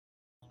esports.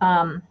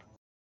 A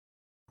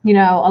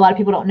lot of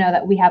people don't know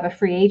that we have a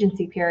free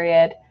agency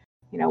period.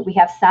 We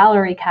have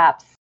salary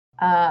caps.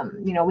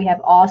 We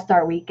have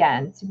all-star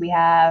weekends. We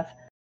have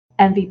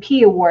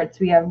MVP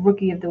awards. We have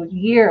Rookie of the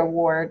Year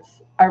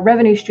awards. Our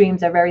revenue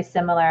streams are very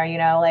similar,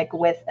 like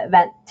with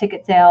event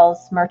ticket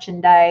sales,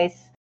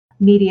 merchandise,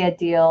 media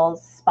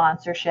deals,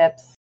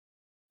 sponsorships.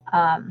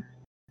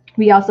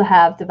 We also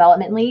have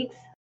development leagues.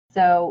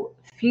 So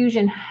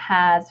Fusion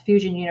has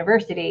Fusion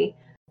University,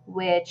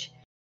 which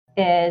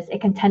is a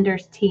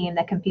contenders team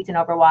that competes in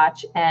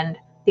Overwatch, and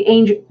the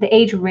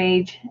age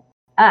range.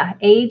 I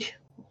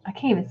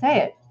can't even say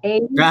it.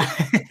 You know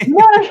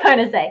what I'm trying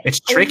to say. It's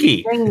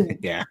tricky.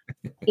 Yeah.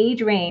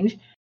 Age range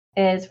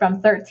is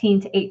from 13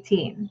 to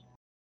 18.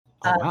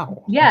 Oh,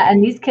 wow. Yeah,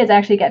 and these kids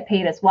actually get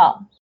paid as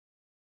well.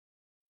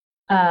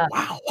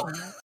 Wow.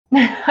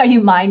 Are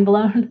you mind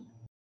blown?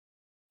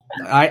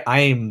 I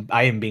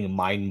am being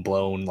mind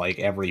blown like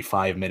every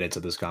 5 minutes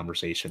of this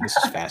conversation. This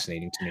is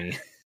fascinating to me.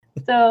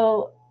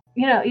 So,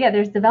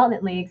 there's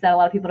development leagues that a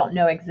lot of people don't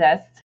know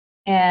exist.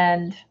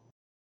 And,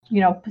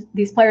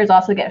 these players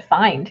also get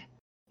fined.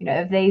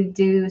 If they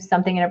do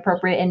something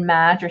inappropriate in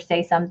match or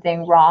say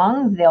something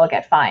wrong, they'll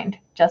get fined,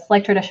 just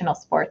like traditional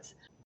sports.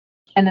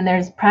 And then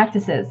there's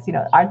practices.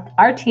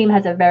 Our team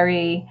has a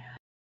very,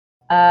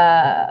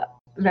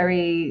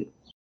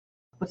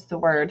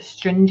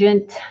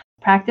 stringent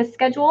practice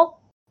schedule.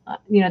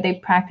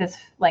 They practice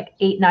like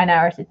 8-9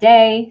 hours a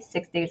day,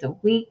 6 days a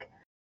week.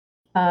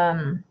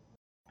 There's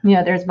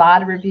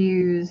VOD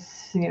reviews.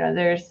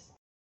 There's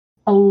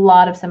a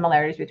lot of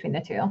similarities between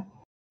the two.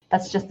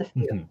 That's just a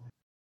few. Mm-hmm.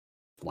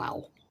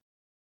 Wow.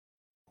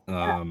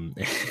 I'm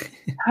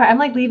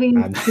like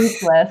leaving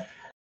speechless.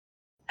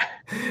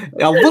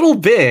 A little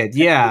bit,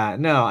 yeah.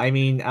 No, I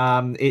mean,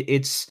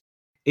 it's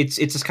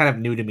just kind of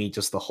new to me,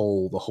 just the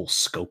whole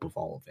scope of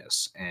all of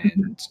this,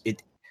 and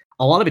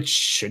a lot of it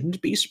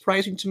shouldn't be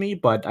surprising to me,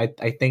 but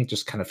I think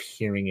just kind of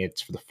hearing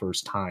it for the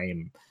first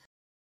time,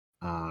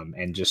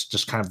 and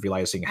just kind of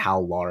realizing how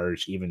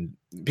large, even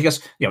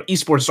because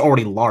esports is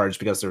already large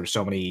because there's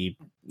so many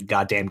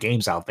goddamn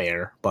games out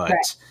there, but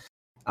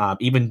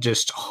even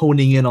just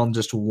honing in on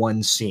just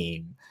one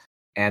scene,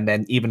 and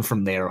then even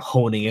from there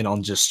honing in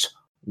on just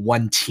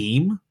one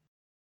team,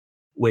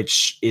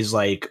 which is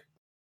like,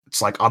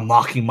 it's like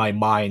unlocking my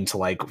mind to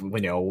like,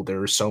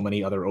 there are so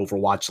many other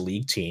Overwatch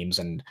League teams,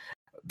 and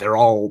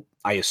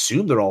I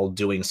assume they're all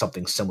doing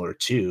something similar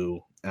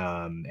too.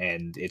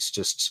 And it's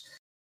just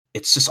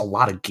a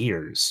lot of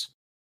gears.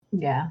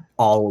 Yeah.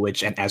 All of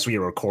which, and as we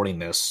are recording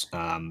this,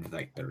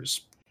 like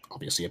there's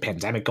obviously a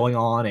pandemic going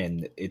on,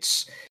 and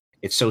it's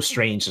so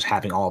strange just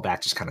having all of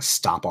that just kind of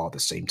stop all at the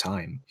same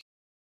time.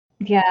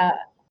 Yeah.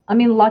 I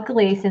mean,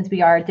 luckily, since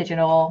we are a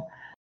digital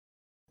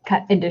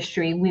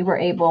industry, we were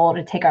able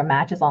to take our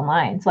matches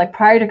online. So like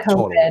prior to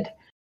COVID,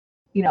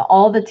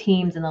 all the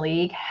teams in the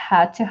league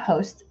had to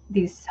host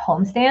these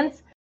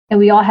homestands, and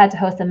we all had to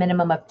host a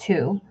minimum of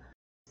 2.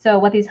 So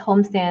what these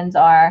homestands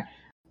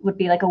would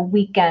be like a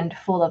weekend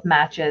full of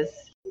matches,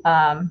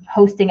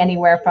 hosting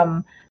anywhere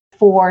from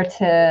 4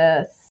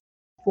 to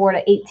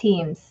 8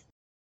 teams.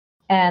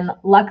 And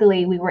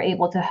luckily, we were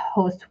able to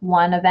host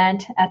one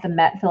event at the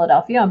Met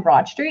Philadelphia on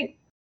Broad Street.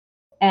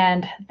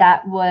 And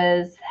that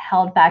was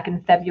held back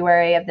in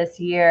February of this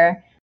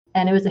year.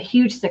 And it was a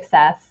huge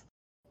success.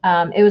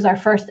 It was our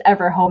first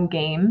ever home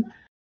game.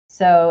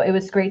 So it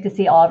was great to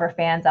see all of our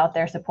fans out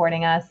there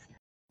supporting us.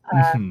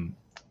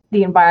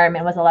 The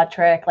environment was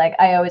electric. Like,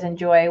 I always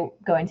enjoy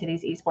going to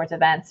these esports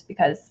events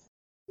because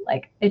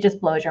like it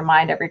just blows your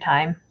mind every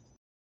time.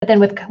 But then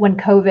when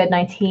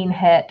COVID-19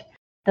 hit,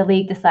 the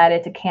league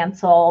decided to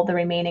cancel the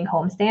remaining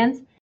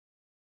homestands.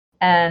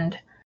 And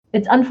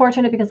it's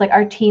unfortunate because like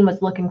our team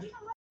was looking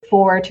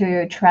forward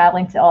to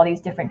traveling to all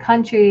these different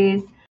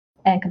countries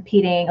and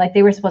competing. Like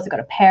they were supposed to go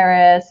to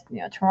Paris,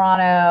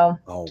 Toronto,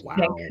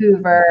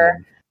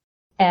 Vancouver,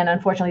 and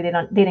unfortunately they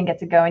didn't get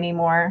to go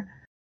anymore.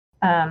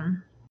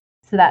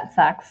 So that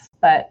sucks.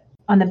 But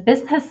on the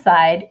business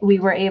side, we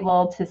were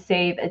able to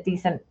save a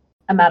decent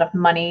amount of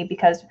money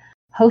because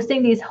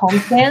hosting these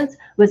homestands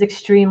was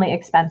extremely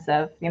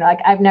expensive. Like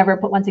I've never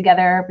put one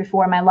together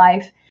before in my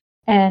life,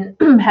 and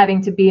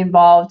having to be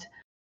involved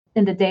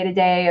in the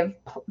day-to-day of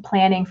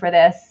planning for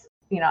this,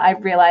 I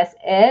realized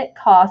it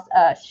costs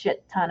a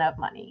shit ton of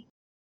money.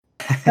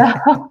 So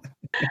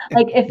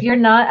like if you're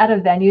not at a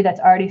venue that's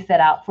already fit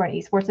out for an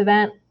esports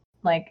event,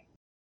 like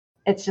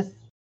it's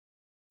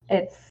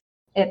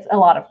a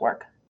lot of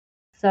work.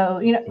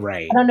 So,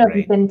 Right, I don't know if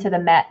you've right. been to the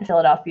Met in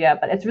Philadelphia,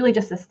 but it's really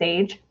just a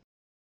stage.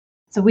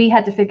 So we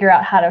had to figure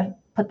out how to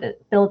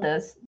build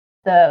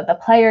the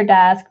player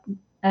desk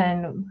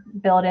and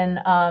build in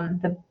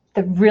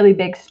the really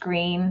big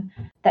screen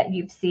that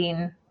you've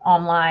seen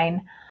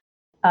online.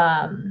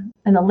 And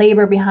the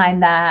labor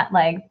behind that,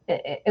 like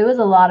it was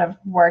a lot of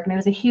work, and it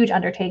was a huge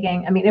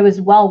undertaking. I mean, it was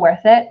well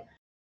worth it.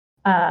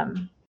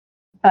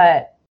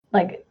 But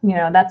like,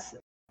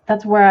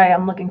 that's where I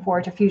am looking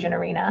forward to Fusion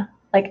Arena.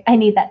 Like, I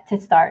need that to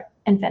start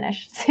and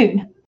finish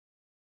soon.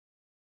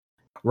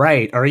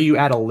 Right. Are you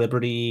at a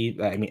liberty?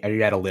 I mean, are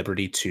you at a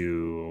liberty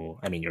to?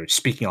 I mean, you're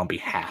speaking on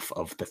behalf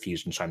of the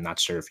Fusion, so I'm not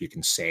sure if you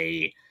can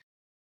say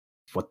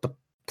what the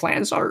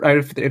plans are, or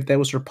if that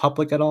was your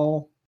public at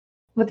all.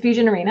 With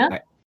Fusion Arena?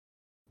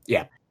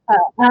 Yeah.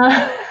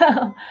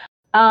 I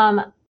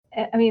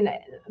mean,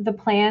 the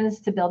plans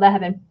to build that have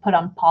been put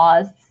on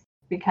pause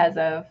because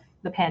of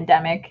the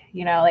pandemic.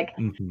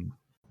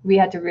 We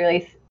had to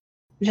really,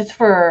 just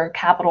for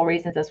capital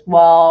reasons as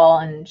well,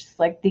 and just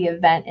like the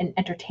event and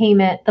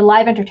entertainment, the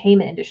live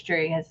entertainment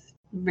industry has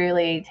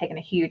really taken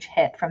a huge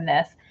hit from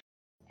this.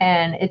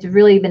 And it's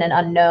really been an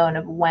unknown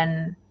of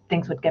when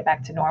things would get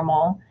back to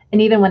normal.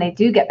 And even when they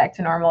do get back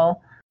to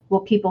normal,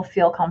 will people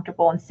feel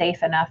comfortable and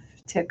safe enough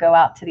to go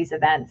out to these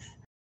events?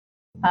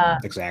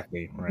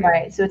 Exactly.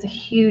 Right. So it's a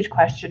huge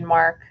question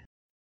mark.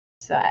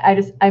 So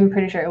I'm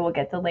pretty sure it will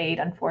get delayed,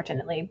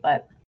 unfortunately.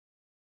 But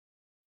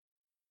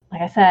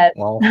like I said,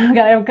 well,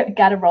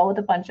 gotta roll with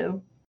a bunch of.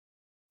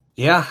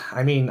 Yeah,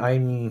 I mean,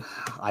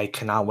 I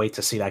cannot wait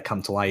to see that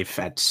come to life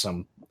at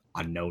some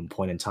unknown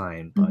point in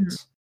time. But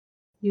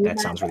that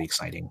sounds really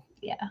exciting.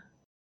 Yeah.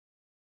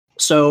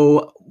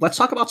 So let's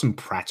talk about some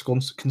practical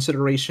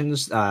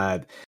considerations.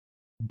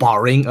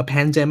 Barring a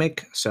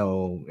pandemic,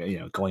 so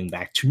going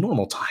back to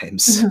normal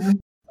times.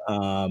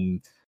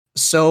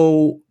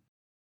 So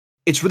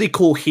it's really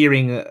cool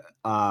hearing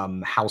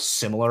how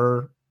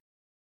similar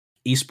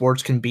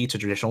esports can be to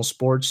traditional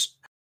sports.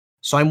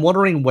 So I'm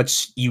wondering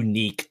what's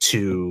unique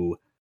to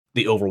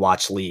the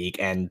Overwatch League,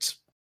 and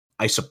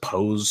I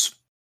suppose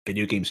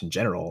video games in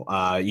general.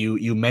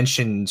 You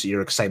mentioned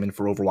your excitement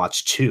for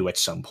Overwatch 2 at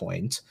some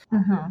point,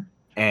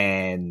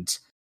 and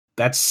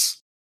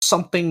that's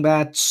something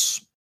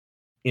that's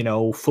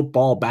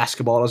football,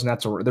 basketball doesn't have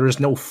to. There is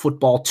no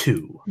football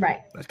 2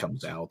 that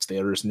comes out.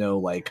 There is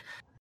no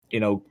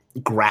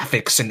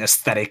graphics and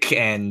aesthetic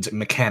and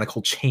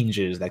mechanical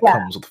changes that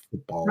comes with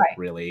football,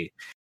 really.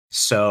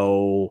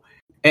 So,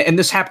 and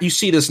this you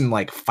see this in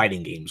like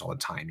fighting games all the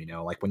time.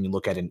 Like when you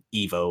look at an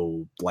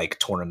Evo like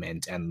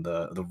tournament and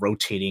the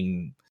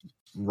rotating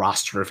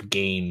roster of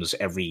games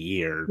every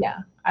year. Yeah,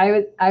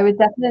 I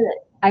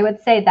would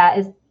say that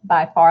is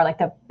by far like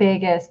the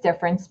biggest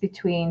difference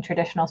between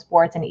traditional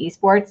sports and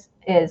esports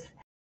is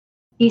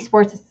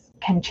esports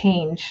can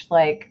change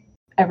like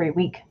every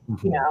week.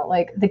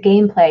 Like the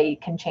gameplay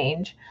can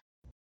change.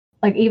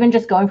 Like even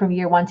just going from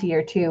year 1 to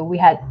year 2, we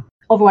had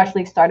Overwatch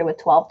League started with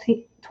 12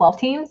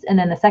 teams, and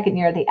then the second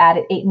year they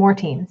added 8 more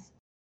teams.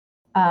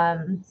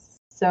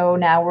 So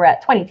now we're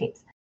at 20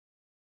 teams.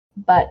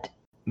 But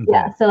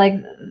yeah, so like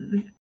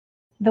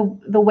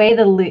the way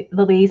the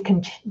leagues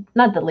can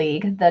not the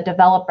league, the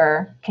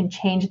developer can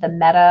change the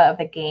meta of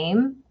the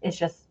game is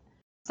just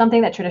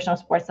something that traditional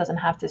sports doesn't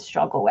have to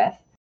struggle with.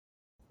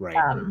 Right.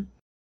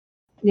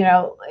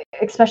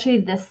 Especially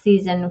this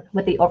season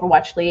with the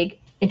Overwatch League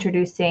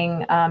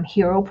introducing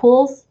hero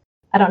pools.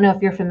 I don't know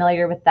if you're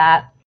familiar with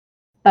that,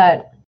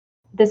 but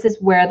this is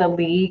where the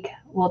league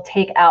will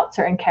take out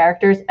certain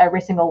characters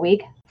every single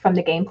week from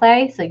the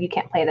gameplay, so you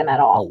can't play them at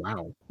all. Oh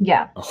wow!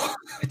 Yeah. Oh,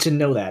 I didn't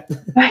know that.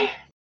 Right.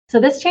 So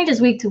this changes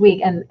week to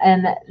week, and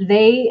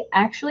they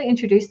actually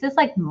introduced this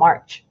like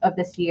March of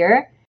this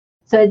year.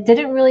 So it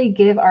didn't really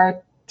give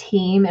our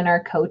team and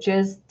our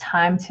coaches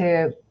time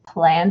to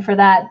plan for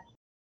that.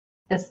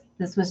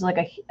 This was like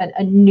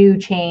a new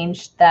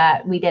change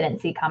that we didn't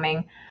see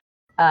coming.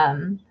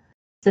 So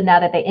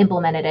now that they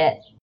implemented it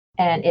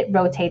and it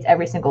rotates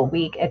every single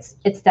week, it's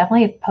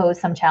definitely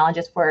posed some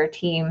challenges for our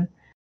team.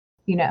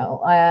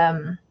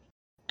 For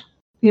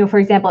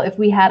example, if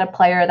we had a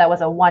player that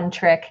was a one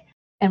trick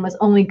and was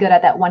only good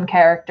at that one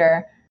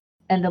character,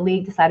 and the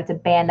league decided to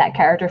ban that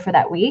character for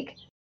that week,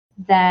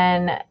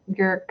 then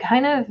you're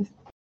kind of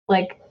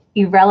like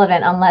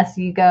irrelevant unless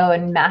you go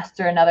and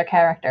master another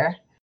character.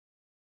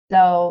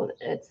 So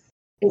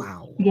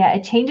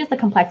it changes the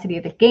complexity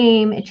of the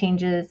game. It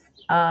changes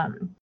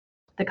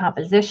the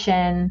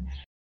composition.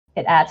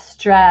 It adds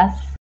stress,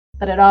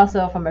 but it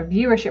also, from a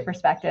viewership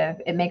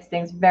perspective, it makes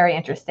things very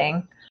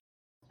interesting.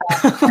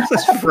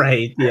 That's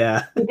right.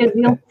 Yeah. Because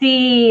you'll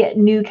see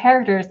new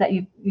characters that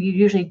you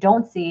usually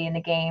don't see in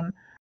the game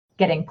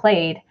getting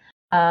played,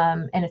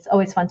 and it's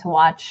always fun to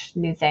watch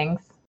new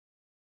things.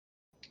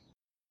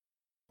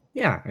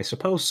 Yeah, I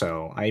suppose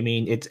so. I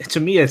mean, to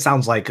me it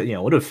sounds like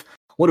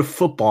what if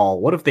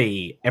football? What if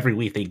they every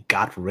week they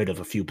got rid of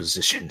a few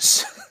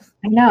positions?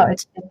 I know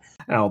it's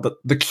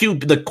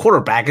the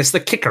quarterback is the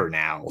kicker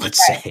now.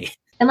 Let's say.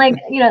 And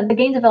the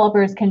game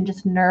developers can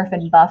just nerf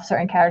and buff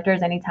certain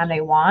characters anytime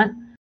they want.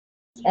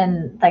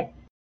 And like,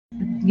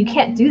 you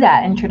can't do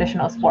that in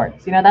traditional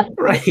sports. You know, that's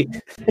right.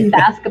 In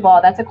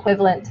basketball, that's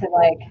equivalent to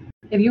like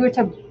if you were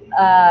to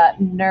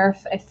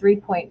nerf a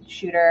 3-point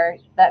shooter,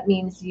 that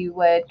means you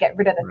would get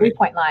rid of the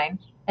 3-point line,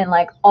 and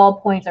like all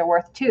points are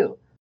worth 2.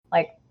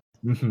 Like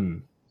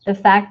the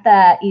fact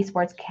that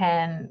esports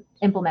can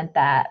implement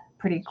that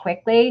pretty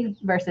quickly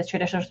versus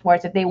traditional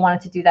sports, if they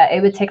wanted to do that,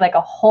 it would take like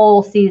a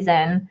whole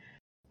season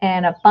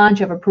and a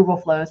bunch of approval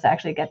flows to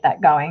actually get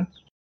that going.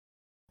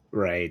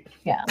 Right.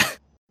 Yeah.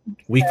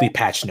 Weekly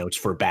patch notes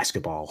for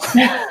basketball.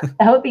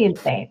 That would be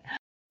insane.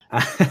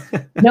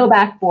 No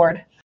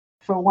backboard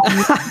for 1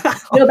 week.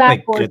 No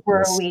backboard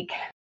for a week.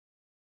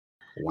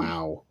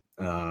 Wow.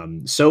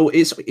 So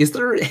is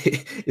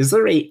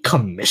there a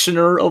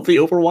commissioner of the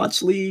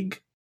Overwatch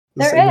League?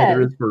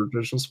 There is for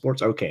traditional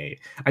sports. Okay,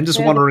 I'm just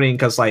wondering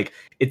because like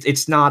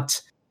it's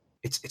not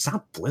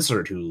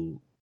Blizzard who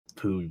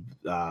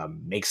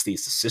makes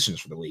these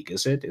decisions for the league,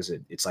 is it? Is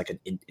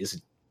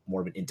it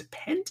more of an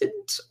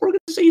independent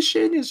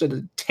organization? Is it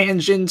a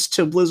tangent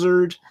to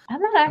Blizzard? I'm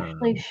not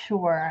actually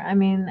sure. I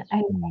mean,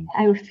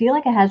 I feel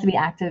like it has to be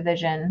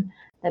Activision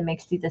that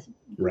makes these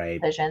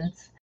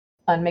decisions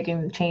on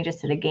making changes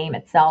to the game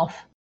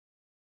itself.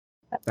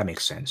 That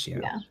makes sense.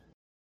 Yeah.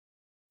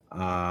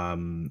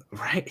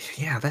 Right.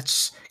 Yeah,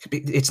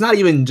 it's not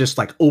even just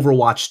like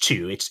Overwatch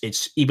 2.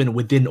 It's even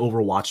within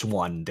Overwatch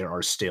 1, there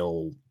are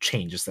still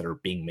changes that are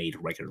being made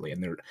regularly,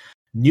 and there are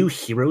new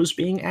heroes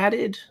being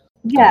added.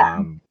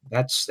 Yeah.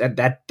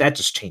 That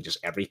just changes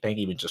everything,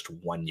 even just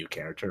one new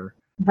character.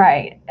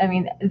 Right. I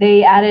mean,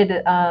 they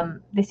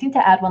seem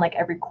to add one like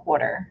every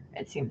quarter,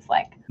 it seems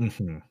like.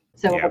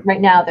 So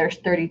right now there's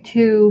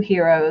 32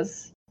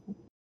 heroes.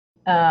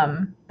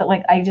 But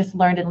like I just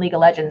learned in League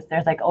of Legends,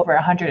 there's like over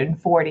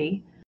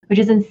 140, which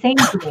is insane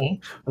to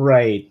me.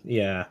 Right.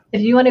 Yeah.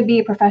 If you want to be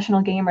a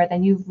professional gamer,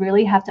 then you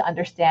really have to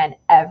understand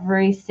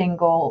every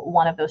single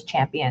one of those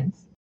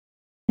champions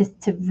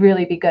to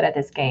really be good at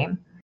this game.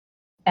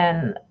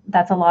 And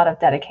that's a lot of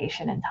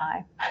dedication and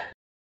time.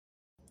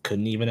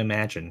 Couldn't even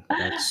imagine.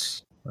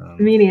 That's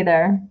me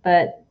neither.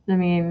 But I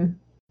mean,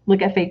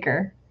 look at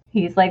Faker.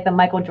 He's like the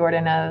Michael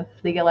Jordan of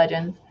League of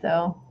Legends.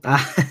 So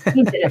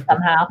he did it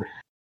somehow.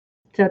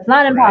 So it's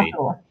not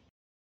impossible.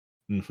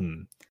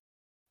 Right.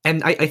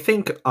 And I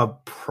think a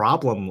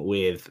problem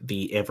with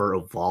the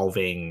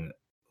ever-evolving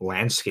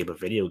landscape of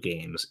video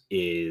games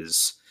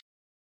is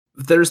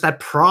there's that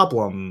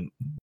problem,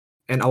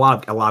 and a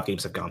lot of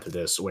games have gone through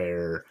this,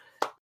 where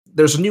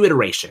there's a new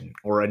iteration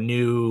or a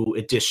new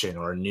edition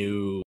or a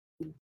new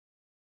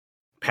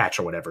patch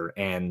or whatever,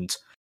 and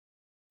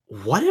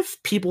what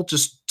if people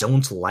just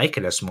don't like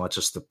it as much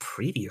as the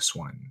previous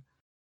one?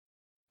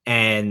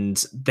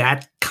 And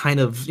that kind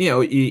of,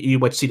 you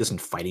would see this in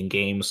fighting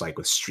games like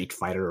with Street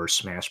Fighter or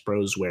Smash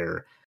Bros,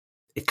 where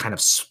it kind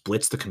of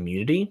splits the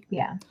community.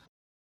 Yeah.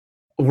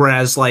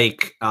 Whereas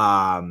like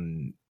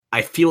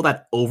I feel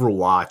that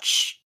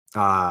Overwatch,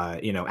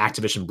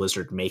 Activision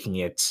Blizzard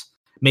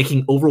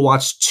making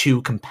Overwatch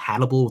 2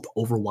 compatible with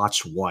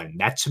Overwatch 1,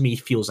 that to me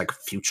feels like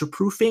future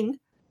proofing,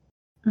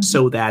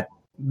 so that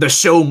the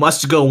show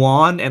must go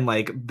on and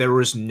like there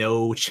was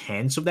no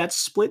chance of that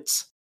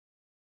split.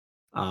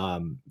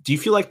 Do you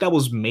feel like that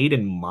was made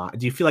in mind?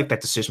 Do you feel like that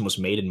decision was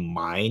made in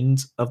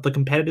mind of the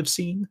competitive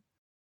scene?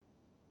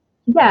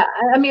 Yeah,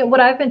 I mean,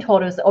 what I've been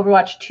told is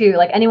Overwatch 2,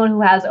 like anyone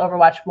who has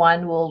Overwatch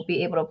 1 will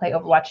be able to play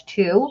Overwatch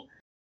 2,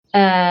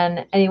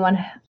 and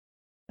anyone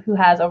who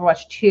has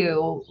Overwatch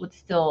 2 would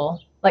still,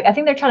 like, I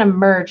think they're trying to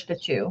merge the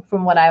two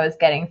from what I was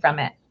getting from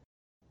it.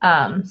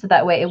 So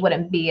that way it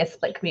wouldn't be a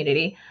split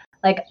community.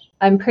 Like,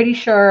 I'm pretty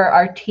sure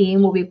our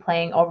team will be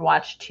playing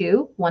Overwatch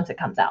 2 once it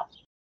comes out.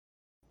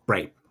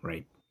 Right.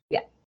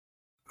 Yeah.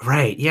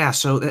 Right. Yeah.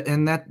 So,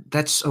 and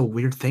that's a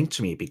weird thing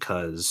to me,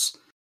 because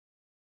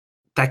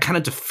that kind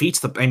of defeats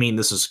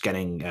this is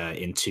getting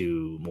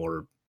into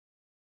more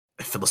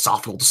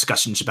philosophical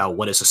discussions about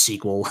what is a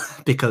sequel,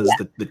 because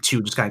the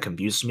two just kind of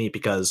confuses me,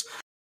 because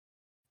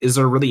is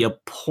there really a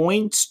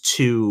point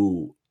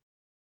to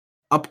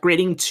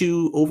upgrading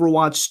to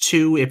Overwatch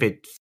 2 if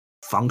it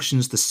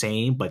functions the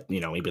same, but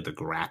maybe the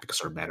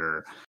graphics are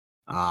better?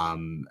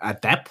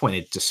 At that point,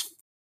 it just,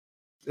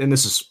 and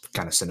this is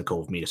kind of cynical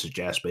of me to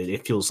suggest, but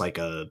it feels like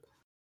an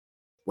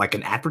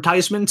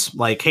advertisement.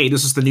 Like, hey,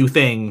 this is the new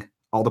thing.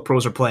 All the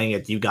pros are playing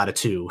it. You got it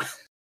too.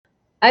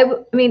 I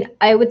would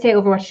say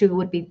Overwatch 2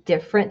 would be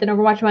different than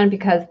Overwatch 1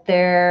 because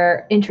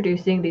they're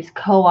introducing these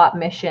co-op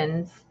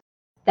missions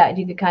that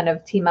you could kind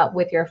of team up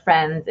with your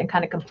friends and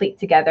kind of complete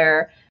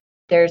together.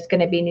 There's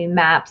going to be new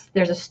maps.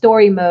 There's a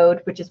story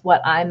mode, which is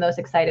what I'm most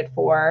excited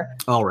for.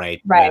 All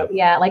right. Right.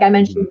 Yeah. Like I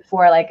mentioned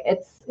before, like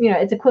it's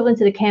equivalent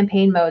to the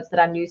campaign modes that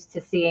I'm used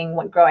to seeing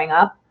when growing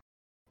up.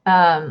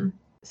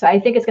 So I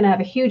think it's going to have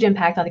a huge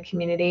impact on the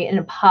community in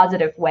a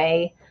positive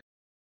way.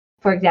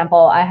 For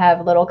example, I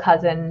have little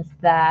cousins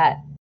that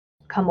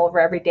come over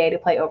every day to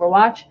play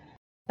Overwatch,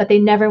 but they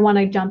never want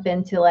to jump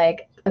into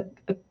like a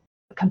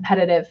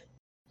competitive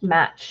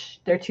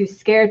match. They're too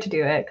scared to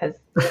do it because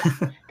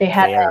they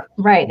haven't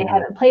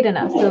played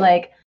enough. So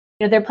like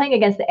they're playing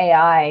against the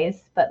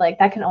AIs, but like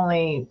that can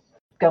only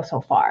go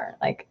so far.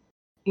 Like,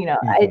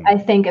 I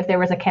think if there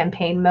was a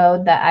campaign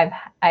mode that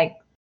I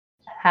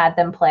had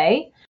them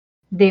play,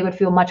 they would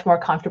feel much more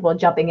comfortable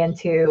jumping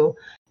into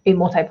a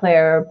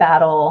multiplayer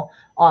battle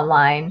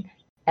online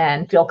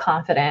and feel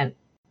confident.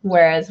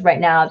 Whereas right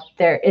now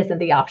there isn't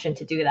the option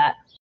to do that.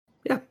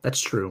 Yeah, that's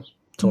true.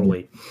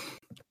 Totally.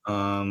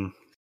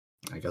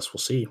 I guess we'll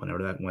see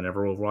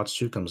whenever Overwatch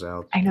 2 comes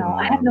out. I know.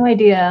 I have no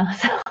idea.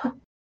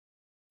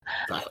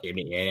 I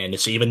mean, and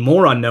it's even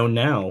more unknown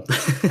now.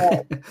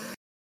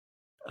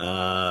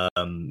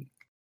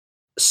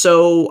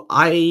 So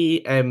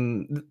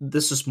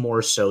this is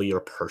more so your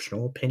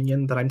personal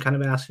opinion that I'm kind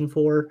of asking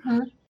for.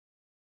 Mm-hmm.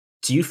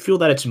 Do you feel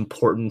that it's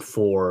important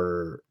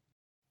for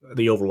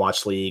the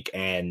Overwatch League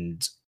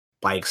and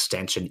by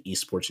extension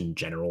esports in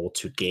general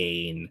to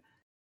gain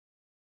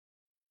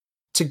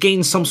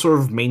some sort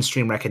of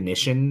mainstream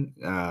recognition?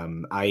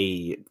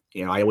 I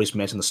always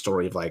mention the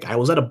story of like I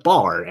was at a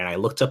bar and I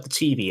looked up the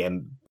TV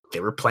and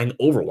they were playing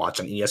Overwatch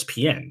on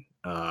ESPN.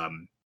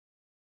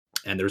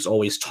 And there's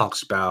always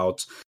talks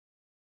about,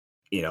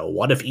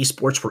 what if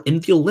esports were in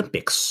the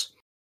Olympics?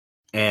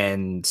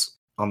 And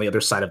on the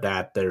other side of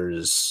that,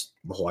 there's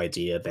the whole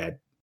idea that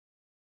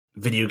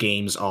video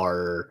games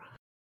are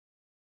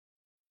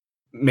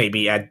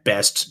maybe at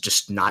best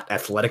just not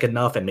athletic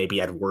enough, and maybe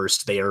at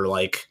worst they are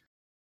like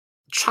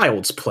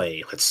child's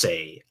play, let's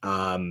say.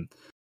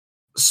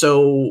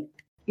 So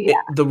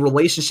the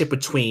relationship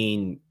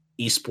between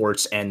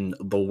esports and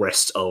the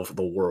rest of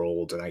the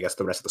world, and I guess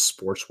the rest of the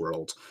sports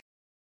world,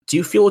 do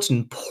you feel it's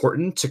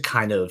important to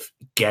kind of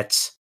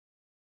get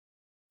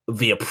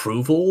the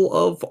approval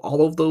of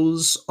all of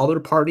those other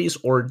parties,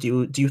 or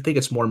do you think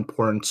it's more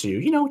important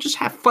to, just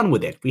have fun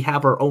with it? We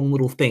have our own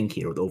little thing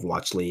here with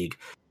Overwatch League.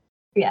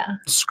 Yeah.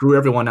 Screw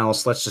everyone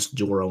else. Let's just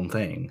do our own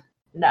thing.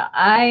 No,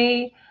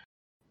 I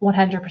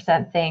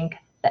 100% think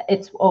that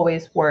it's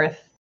always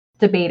worth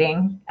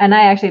debating. And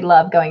I actually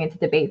love going into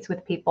debates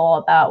with people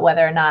about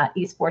whether or not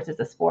esports is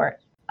a sport.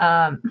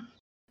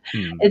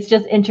 It's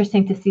just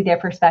interesting to see their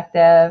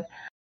perspective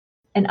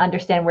and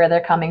understand where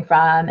they're coming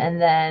from. And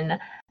then,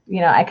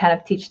 I kind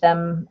of teach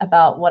them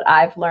about what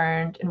I've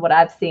learned and what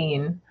I've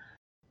seen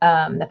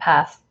the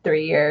past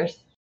 3 years.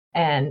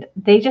 And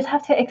they just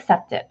have to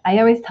accept it. I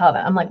always tell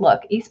them, I'm like,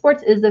 look,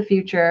 esports is the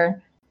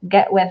future.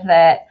 Get with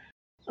it.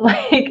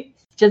 Like,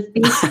 just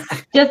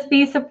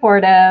be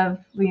supportive.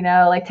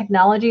 Like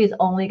technology is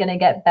only going to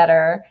get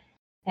better,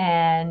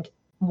 and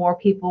more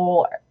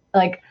people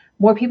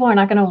are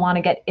not going to want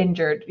to get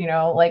injured.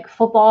 Like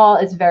football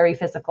is very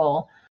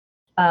physical.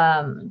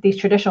 These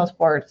traditional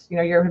sports,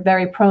 you're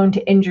very prone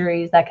to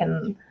injuries that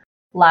can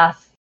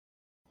last,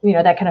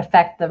 that can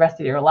affect the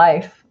rest of your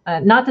life.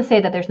 Not to say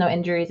that there's no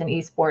injuries in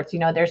esports.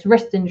 There's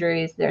wrist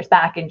injuries, there's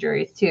back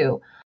injuries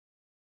too,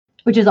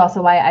 which is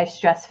also why I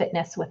stress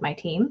fitness with my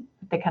team.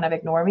 They kind of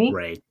ignore me.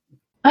 Right.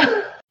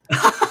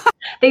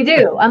 They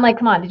do. I'm like,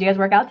 come on, did you guys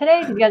work out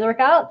today? Did you guys work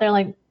out? They're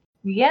like,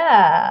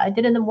 yeah, I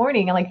did in the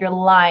morning. I'm like, you're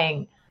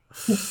lying.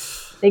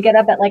 They get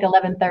up at like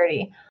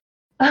 11:30.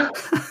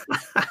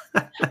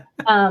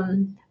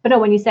 But no,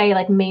 when you say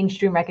like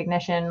mainstream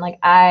recognition, like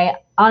I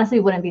honestly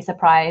wouldn't be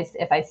surprised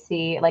if I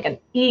see like an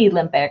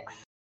Olympics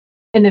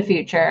in the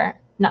future.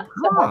 Not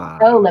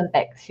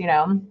Olympics,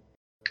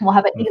 we'll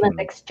have an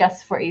Olympics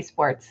just for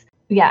esports.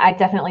 Yeah, I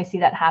definitely see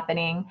that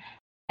happening.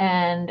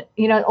 And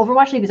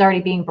Overwatch League is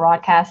already being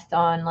broadcast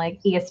on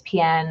like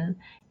ESPN.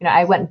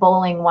 I went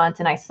bowling once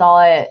and I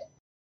saw it.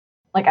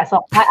 Like I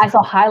saw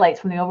highlights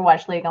from the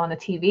Overwatch League on the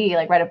TV,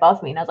 like right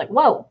above me, and I was like,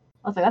 "Whoa!"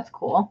 I was like, "That's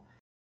cool."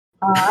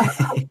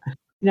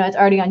 It's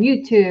already on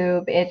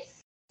YouTube.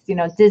 It's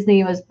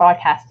Disney was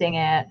broadcasting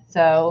it,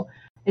 so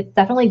it's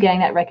definitely getting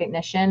that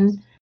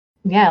recognition.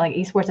 Yeah, like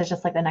esports is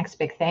just like the next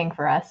big thing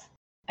for us,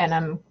 and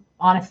I'm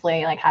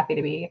honestly like happy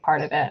to be a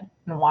part of it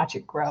and watch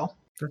it grow.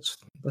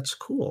 That's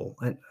cool.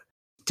 And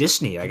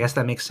Disney, I guess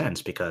that makes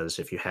sense, because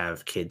if you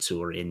have kids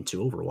who are into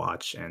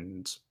Overwatch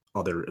and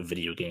other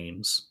video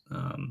games,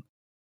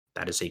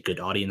 that is a good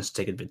audience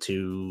to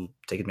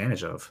take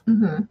advantage of.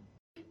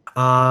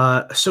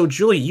 So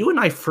Julie, you and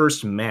I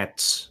first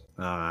met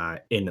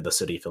in the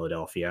city of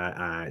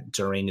Philadelphia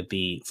during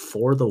the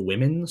For the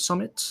Women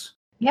Summit.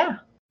 Yeah.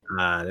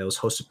 That was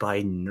hosted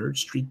by Nerd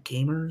Street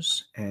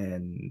Gamers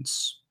and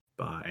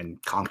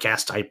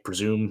Comcast, I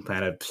presume,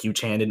 had a huge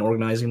hand in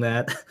organizing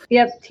that.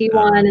 Yep,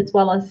 T1 as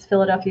well as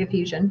Philadelphia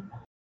Fusion.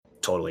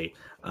 Totally.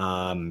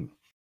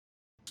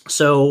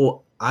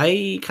 So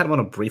I kind of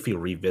want to briefly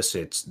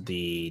revisit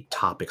the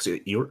topics.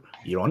 You're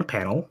on a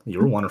panel. You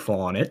were wonderful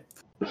on it.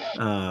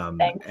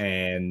 Thanks.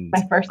 And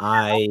my first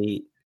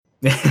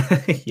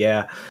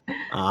yeah.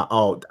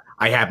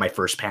 I had my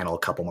first panel a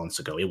couple months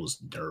ago. It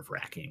was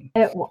nerve-wracking.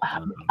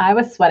 I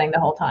was sweating the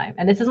whole time.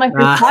 And this is my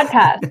first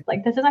podcast.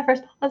 Like, this is my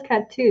first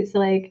podcast, too. So,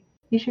 like,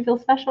 you should feel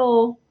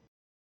special.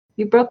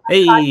 You broke my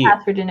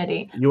podcast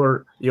virginity.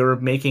 You're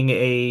making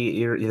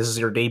this is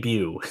your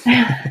debut.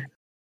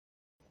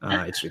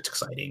 It's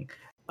exciting.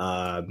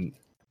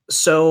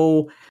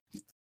 So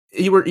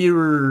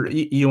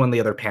you and the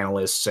other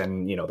panelists,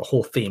 and the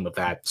whole theme of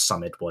that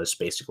summit was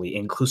basically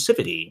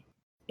inclusivity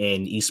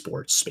in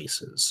esports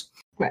spaces.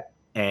 Right.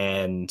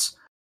 And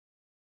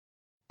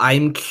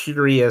I'm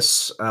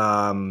curious,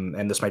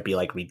 and this might be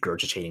like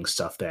regurgitating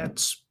stuff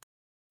that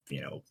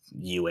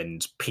you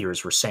and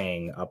peers were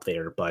saying up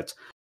there, but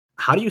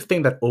how do you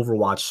think that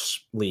Overwatch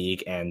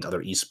League and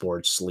other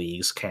esports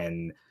leagues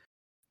can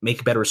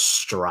make better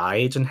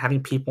strides in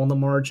having people on the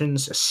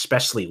margins,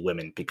 especially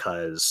women?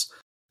 Because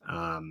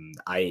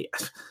I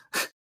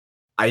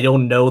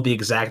don't know the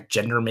exact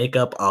gender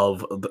makeup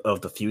of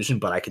the fusion,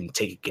 but I can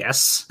take a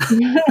guess.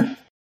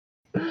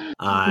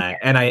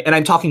 And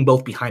I'm talking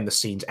both behind the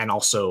scenes and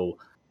also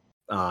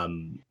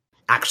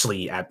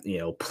actually at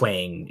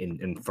playing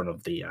in front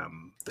of the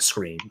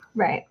screen.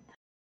 Right.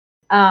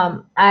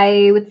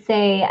 I would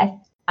say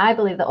I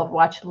believe the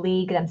Overwatch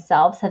League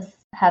themselves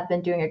have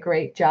been doing a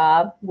great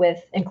job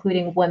with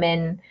including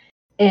women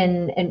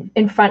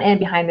in front and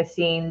behind the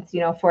scenes.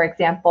 For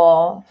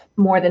example,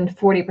 more than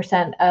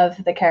 40%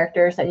 of the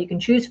characters that you can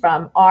choose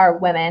from are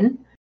women,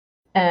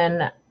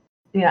 and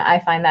I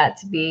find that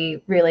to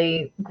be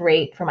really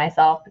great for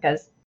myself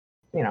because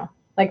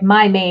like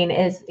my main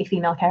is a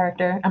female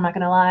character. I'm not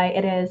gonna lie,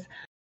 it is.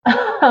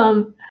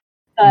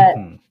 But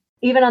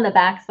even on the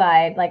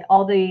backside, like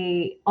all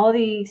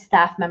the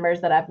staff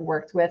members that I've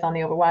worked with on the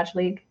Overwatch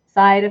League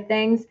side of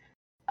things,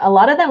 a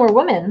lot of them were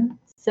women.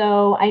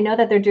 So I know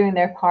that they're doing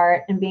their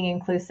part in being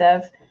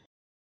inclusive.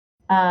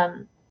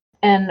 And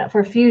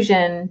for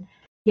Fusion,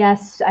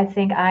 yes, I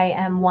think I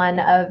am one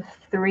of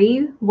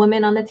 3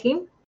 women on the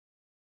team.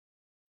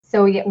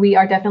 So we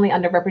are definitely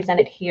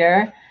underrepresented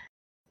here.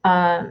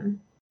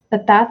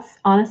 But that's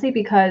honestly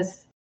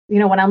because,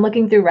 when I'm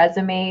looking through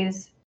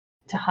resumes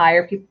to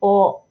hire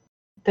people,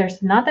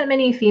 there's not that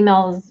many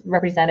females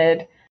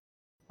represented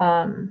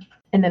in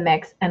the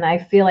mix. And I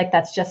feel like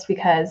that's just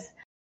because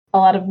a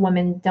lot of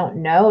women don't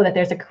know that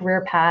there's a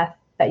career path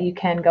that you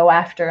can go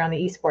after on the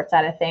esports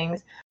side of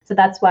things. So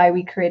that's why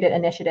we created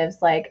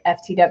initiatives like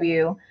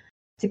FTW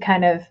to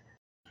kind of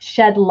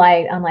shed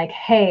light on like,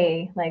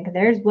 hey, like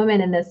there's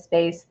women in this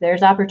space,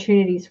 there's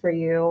opportunities for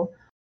you.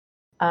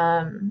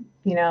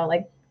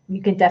 Like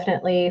you can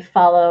definitely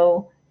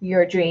follow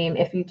your dream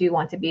if you do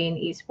want to be in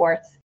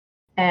esports.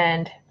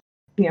 And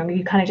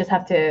you kind of just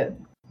have to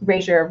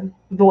raise your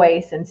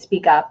voice and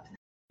speak up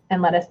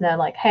and let us know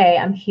like, hey,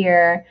 I'm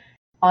here.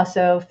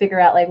 Also figure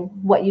out like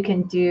what you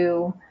can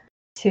do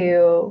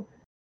to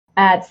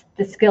add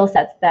the skill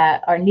sets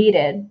that are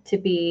needed to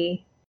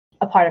be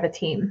a part of a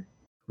team.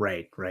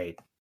 Right.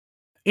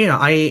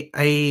 I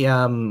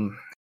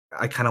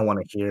kind of want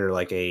to hear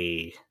like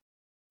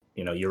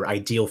your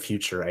ideal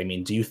future. I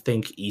mean, do you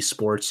think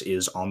esports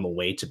is on the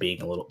way to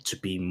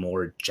be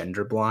more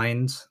gender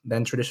blind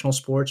than traditional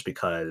sports?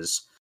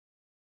 Because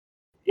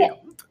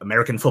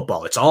American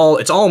football, it's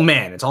all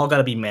men. It's all got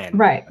to be men.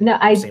 Right. No,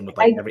 same with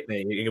like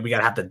everything. We got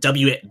to have the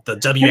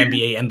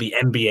WNBA and the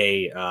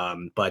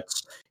NBA. But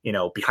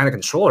behind the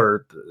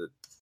controller,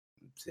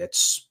 it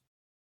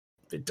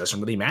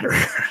doesn't really matter.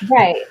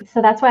 Right.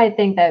 So that's why I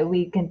think that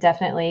we can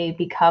definitely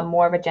become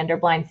more of a gender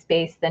blind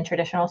space than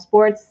traditional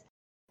sports.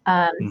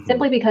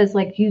 Simply because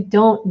like you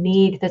don't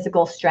need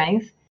physical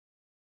strength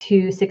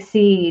to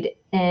succeed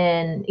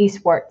in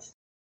esports.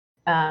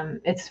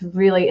 It's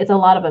a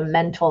lot of a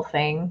mental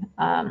thing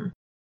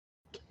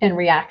in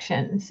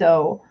reaction.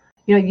 So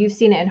you've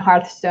seen it in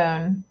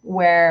Hearthstone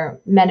where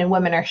men and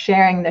women are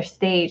sharing their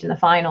stage in the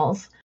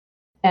finals,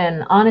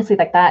 and honestly,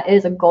 like that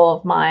is a goal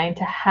of mine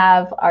to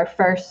have our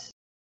first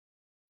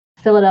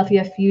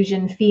Philadelphia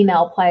Fusion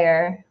female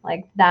player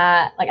like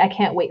that. Like I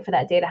can't wait for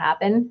that day to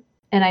happen,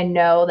 and I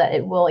know that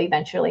it will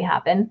eventually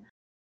happen.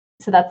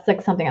 So that's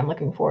like something I'm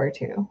looking forward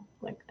to.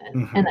 Like,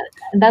 and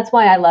that's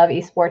why I love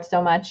esports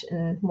so much,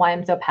 and why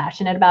I'm so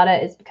passionate about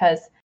it is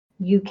because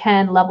you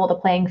can level the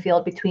playing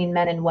field between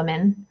men and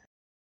women,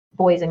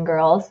 boys and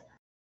girls.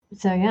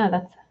 So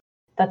yeah,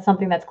 that's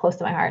something that's close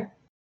to my heart.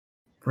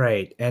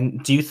 Right.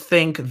 And do you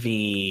think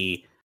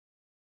the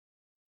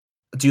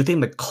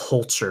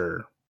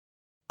culture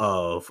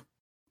of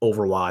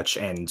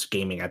Overwatch and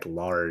gaming at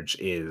large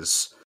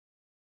is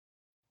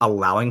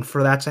allowing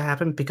for that to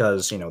happen?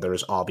 Because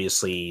there's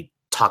obviously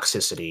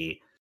toxicity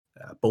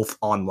both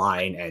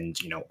online and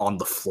on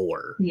the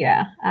floor.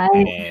 Yeah,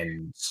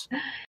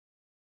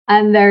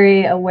 I'm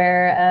very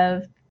aware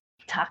of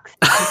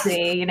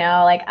toxicity.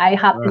 Like I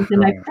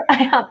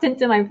hopped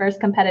into my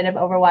first competitive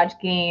Overwatch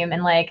game,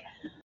 and like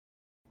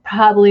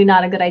probably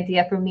not a good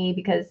idea for me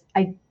because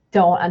I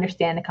don't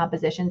understand the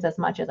compositions as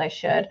much as I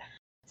should.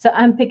 So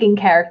I'm picking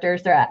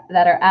characters that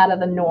are out of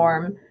the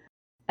norm,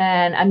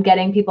 and I'm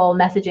getting people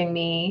messaging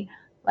me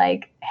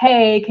like,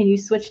 hey, can you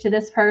switch to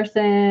this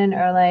person?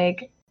 Or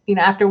like,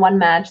 after one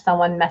match,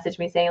 someone messaged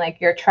me saying like,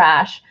 you're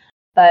trash.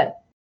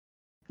 But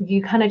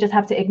you kind of just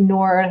have to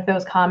ignore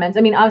those comments.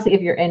 I mean, obviously,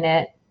 if you're in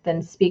it,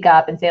 then speak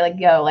up and say like,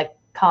 yo, like,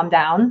 calm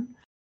down.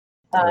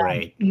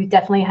 Right. You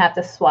definitely have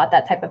to swat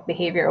that type of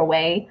behavior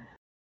away.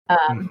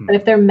 But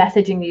if they're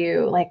messaging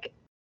you, like,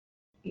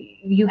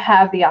 you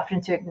have the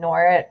option to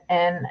ignore it.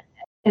 And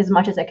as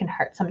much as it can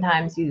hurt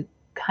sometimes, you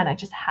kind of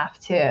just have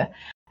to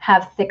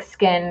have thick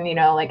skin,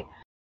 like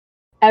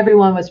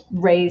everyone was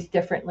raised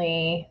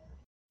differently.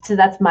 So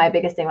that's my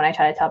biggest thing when I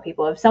try to tell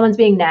people, if someone's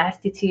being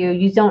nasty to you,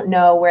 you don't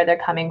know where they're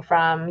coming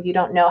from. You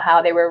don't know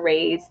how they were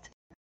raised.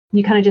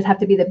 You kind of just have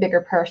to be the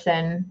bigger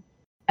person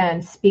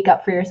and speak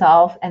up for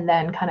yourself, and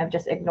then kind of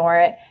just ignore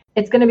it.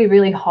 It's going to be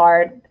really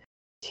hard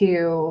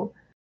to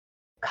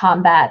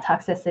combat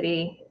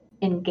toxicity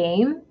in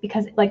game,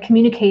 because like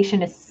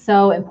communication is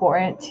so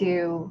important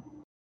to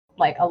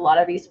like a lot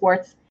of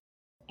esports,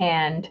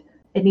 and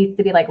it needs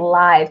to be like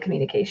live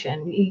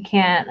communication. You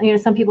can't,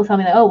 some people tell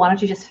me like, oh, why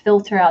don't you just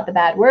filter out the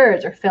bad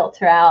words or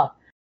filter out,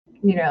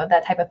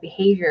 that type of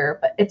behavior?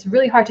 But it's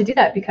really hard to do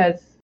that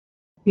because,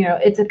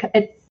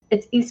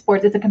 it's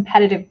esports, it's a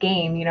competitive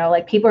game,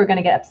 like people are going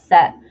to get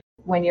upset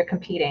when you're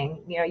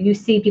competing. You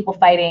see people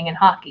fighting in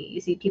hockey,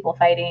 you see people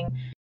fighting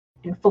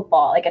in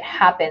football, like it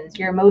happens,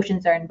 your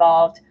emotions are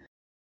involved.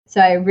 So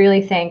I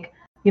really think,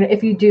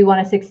 if you do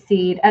want to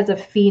succeed as a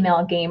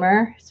female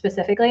gamer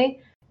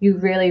specifically, you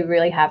really,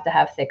 really have to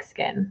have thick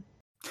skin.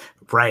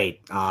 Right.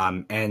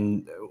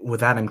 And with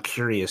that, I'm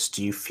curious,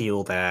 do you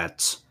feel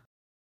that,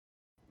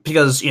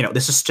 because,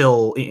 this is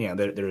still,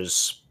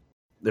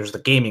 there's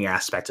the gaming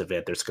aspect of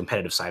it, there's the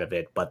competitive side of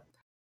it, but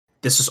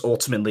this is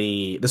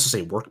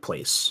a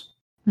workplace.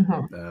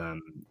 Mm-hmm.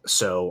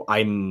 So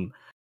and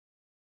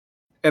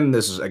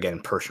this is again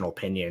personal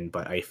opinion,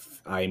 but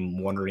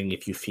I'm wondering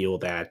if you feel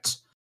that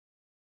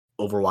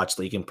Overwatch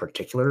League in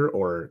particular,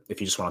 or if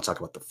you just want to talk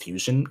about the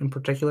Fusion in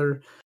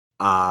particular,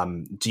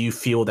 do you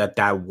feel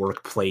that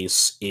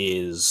workplace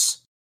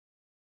is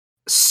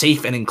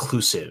safe and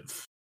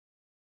inclusive?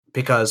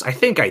 Because I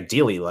think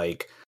ideally,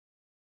 like,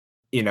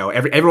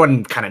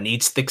 everyone kind of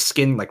needs thick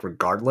skin, like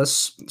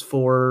regardless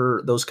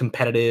for those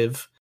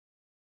competitive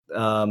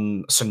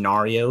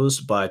scenarios.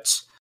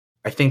 But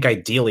I think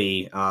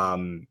ideally,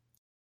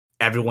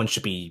 everyone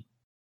should be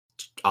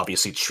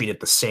obviously treated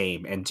the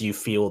same. And do you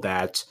feel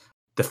that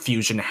the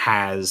Fusion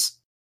has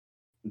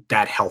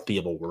that healthy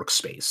of a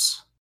workspace?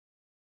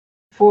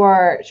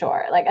 For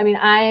sure. Like, I mean,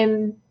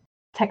 I'm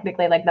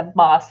technically like the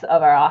boss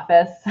of our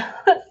office.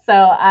 So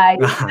I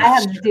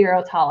have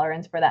zero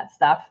tolerance for that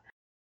stuff.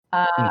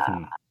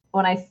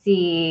 When I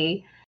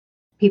see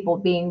people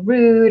being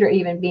rude or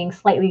even being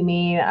slightly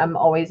mean, I'm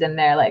always in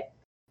there like,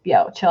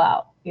 yo, chill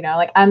out.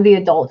 Like I'm the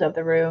adult of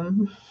the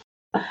room.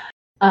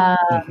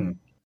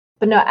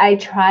 But no, I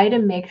try to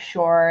make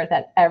sure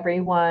that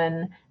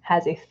everyone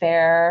has a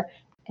fair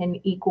and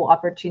equal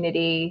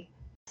opportunity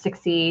to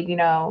succeed.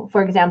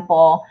 For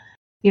example,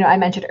 I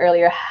mentioned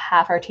earlier,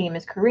 half our team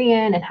is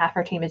Korean and half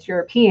our team is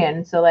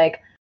European. So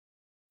like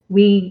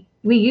we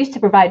used to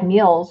provide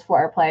meals for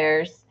our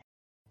players,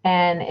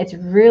 and it's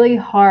really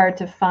hard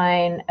to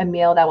find a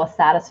meal that will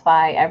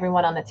satisfy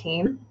everyone on the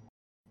team.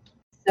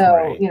 So,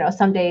 right.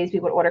 Some days we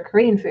would order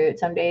Korean food,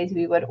 some days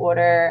we would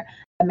order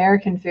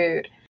American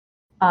food.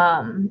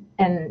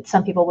 And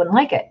some people wouldn't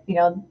like it.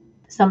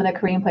 Some of the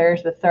Korean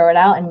players would throw it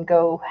out and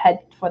go head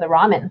for the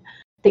ramen,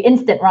 the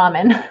instant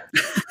ramen.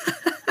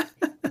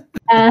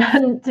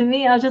 And to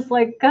me, I was just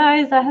like,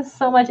 guys, that has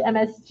so much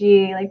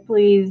MSG. Like,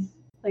 please,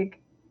 like,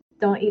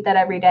 don't eat that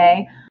every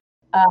day.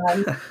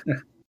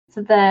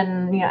 So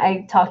then,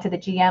 I talked to the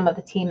GM of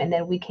the team, and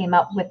then we came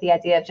up with the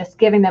idea of just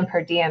giving them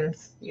per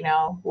diems.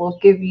 We'll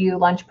give you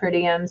lunch per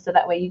diem, so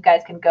that way you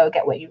guys can go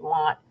get what you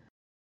want.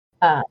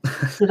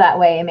 So that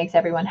way it makes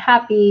everyone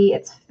happy.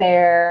 It's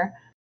fair.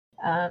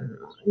 I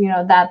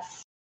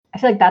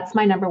feel like that's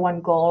my number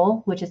one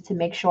goal, which is to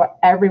make sure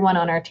everyone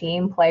on our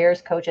team,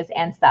 players, coaches,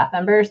 and staff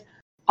members,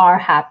 are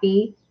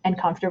happy and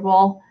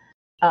comfortable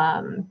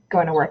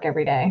going to work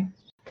every day.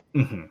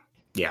 Mm-hmm.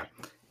 Yeah.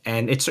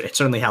 And it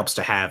certainly helps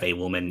to have a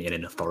woman in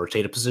an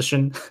authoritative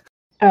position.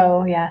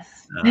 Oh,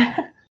 yes.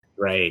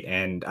 Right.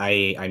 And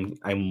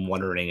I'm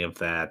wondering if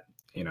that,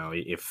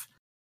 if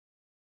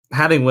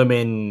having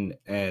women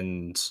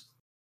and,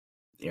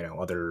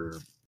 other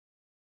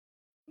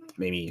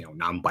maybe,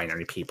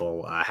 non-binary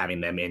people, having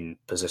them in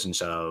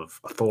positions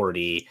of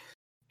authority,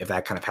 if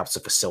that kind of helps to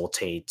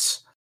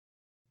facilitate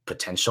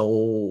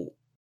potential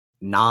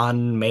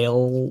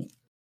non-male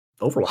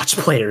Overwatch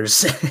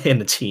players in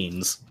the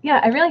teams. Yeah,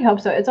 I really hope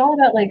so. It's all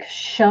about like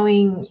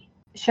showing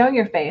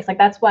your face. Like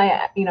that's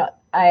why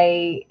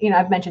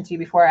I've mentioned to you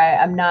before,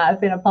 I'm not a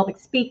fan of public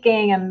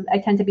speaking, and I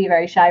tend to be a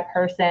very shy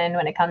person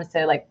when it comes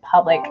to like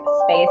public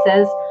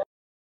spaces.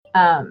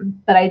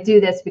 But I do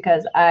this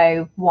because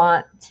I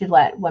want to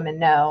let women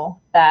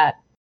know that,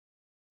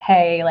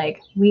 hey,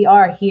 like we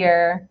are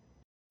here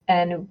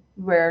and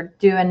we're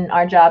doing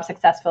our job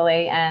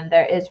successfully, and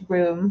there is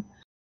room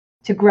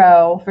to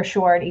grow for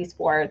sure in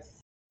esports.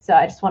 So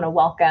I just want to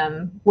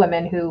welcome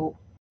women who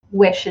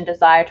wish and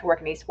desire to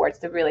work in esports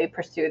to really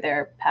pursue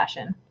their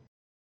passion.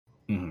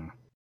 Mm-hmm.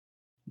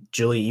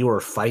 Julie, you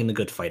are fighting the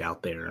good fight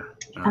out there.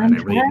 And I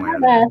really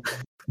admire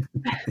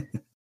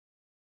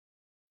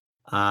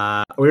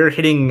that. We're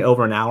hitting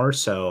over an hour,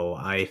 so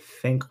I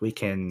think we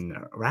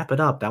can wrap it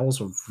up. That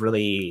was a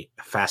really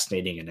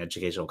fascinating and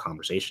educational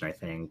conversation, I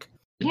think.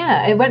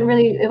 Yeah, it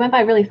went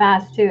by really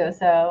fast too.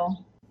 So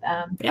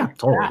yeah,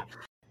 totally.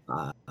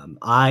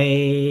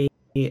 I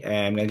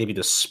am gonna give you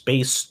the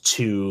space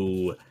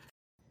to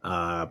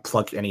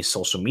plug any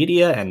social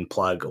media and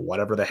plug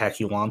whatever the heck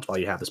you want while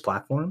you have this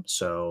platform.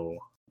 So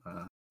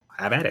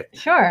have at it.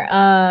 Sure.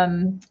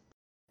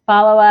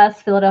 Follow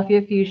us,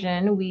 Philadelphia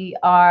Fusion. We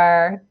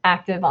are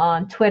active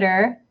on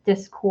Twitter,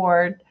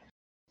 Discord,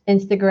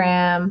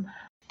 Instagram,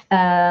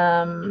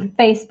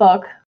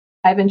 Facebook.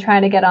 I've been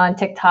trying to get on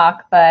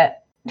TikTok,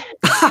 but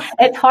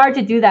it's hard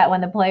to do that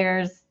when the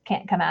players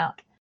can't come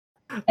out.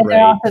 And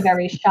they're also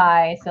very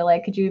shy. So,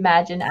 like, could you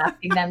imagine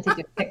asking them to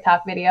do a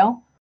TikTok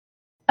video?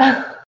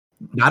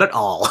 Not at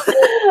all.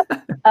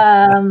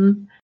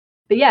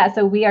 But yeah,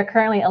 so we are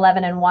currently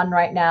 11-1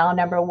 right now,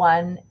 number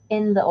 1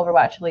 in the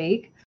Overwatch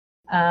League.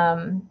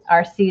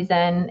 Our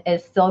season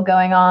is still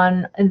going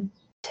on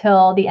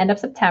until the end of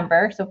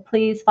September. So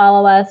please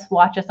follow us,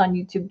 watch us on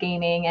YouTube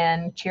Gaming,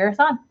 and cheer us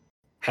on.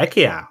 Heck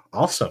yeah.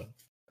 Awesome.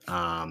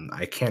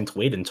 I can't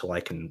wait until I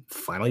can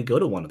finally go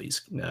to one of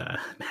these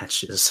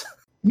matches.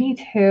 Me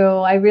too.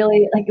 I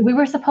really we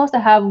were supposed to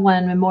have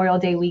one Memorial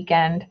Day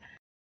weekend,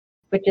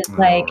 which is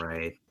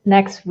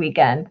next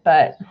weekend,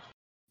 but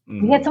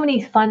we had so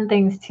many fun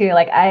things too.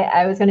 Like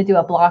I was going to do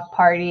a block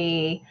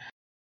party.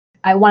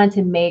 I wanted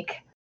to make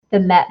the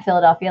Met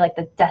Philadelphia like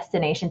the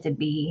destination to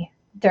be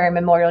during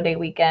Memorial Day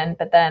weekend,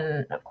 but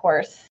then of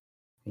course,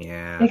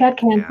 it got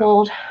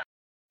canceled.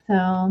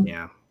 So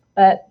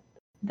but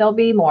there'll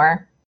be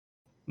more.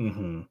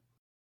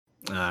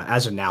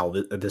 As of now,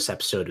 this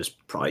episode is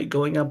probably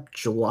going up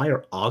July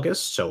or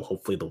August, so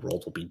hopefully the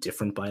world will be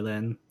different by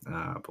then.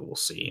 But we'll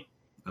see.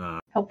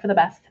 Hope for the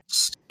best.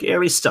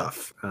 Scary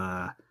stuff.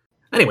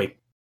 Anyway,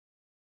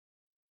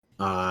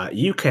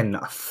 you can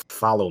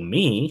follow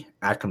me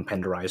at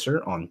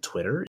Compenderizer on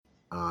Twitter.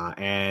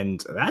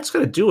 And that's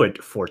going to do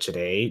it for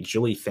today.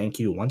 Julie, thank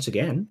you once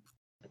again.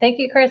 Thank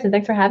you, Chris, and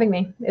thanks for having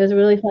me. It was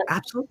really fun.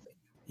 Absolutely.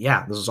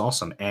 Yeah, this was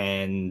awesome.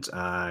 And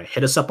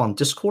hit us up on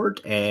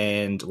Discord,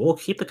 and we'll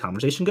keep the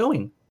conversation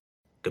going.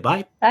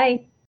 Goodbye.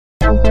 Bye.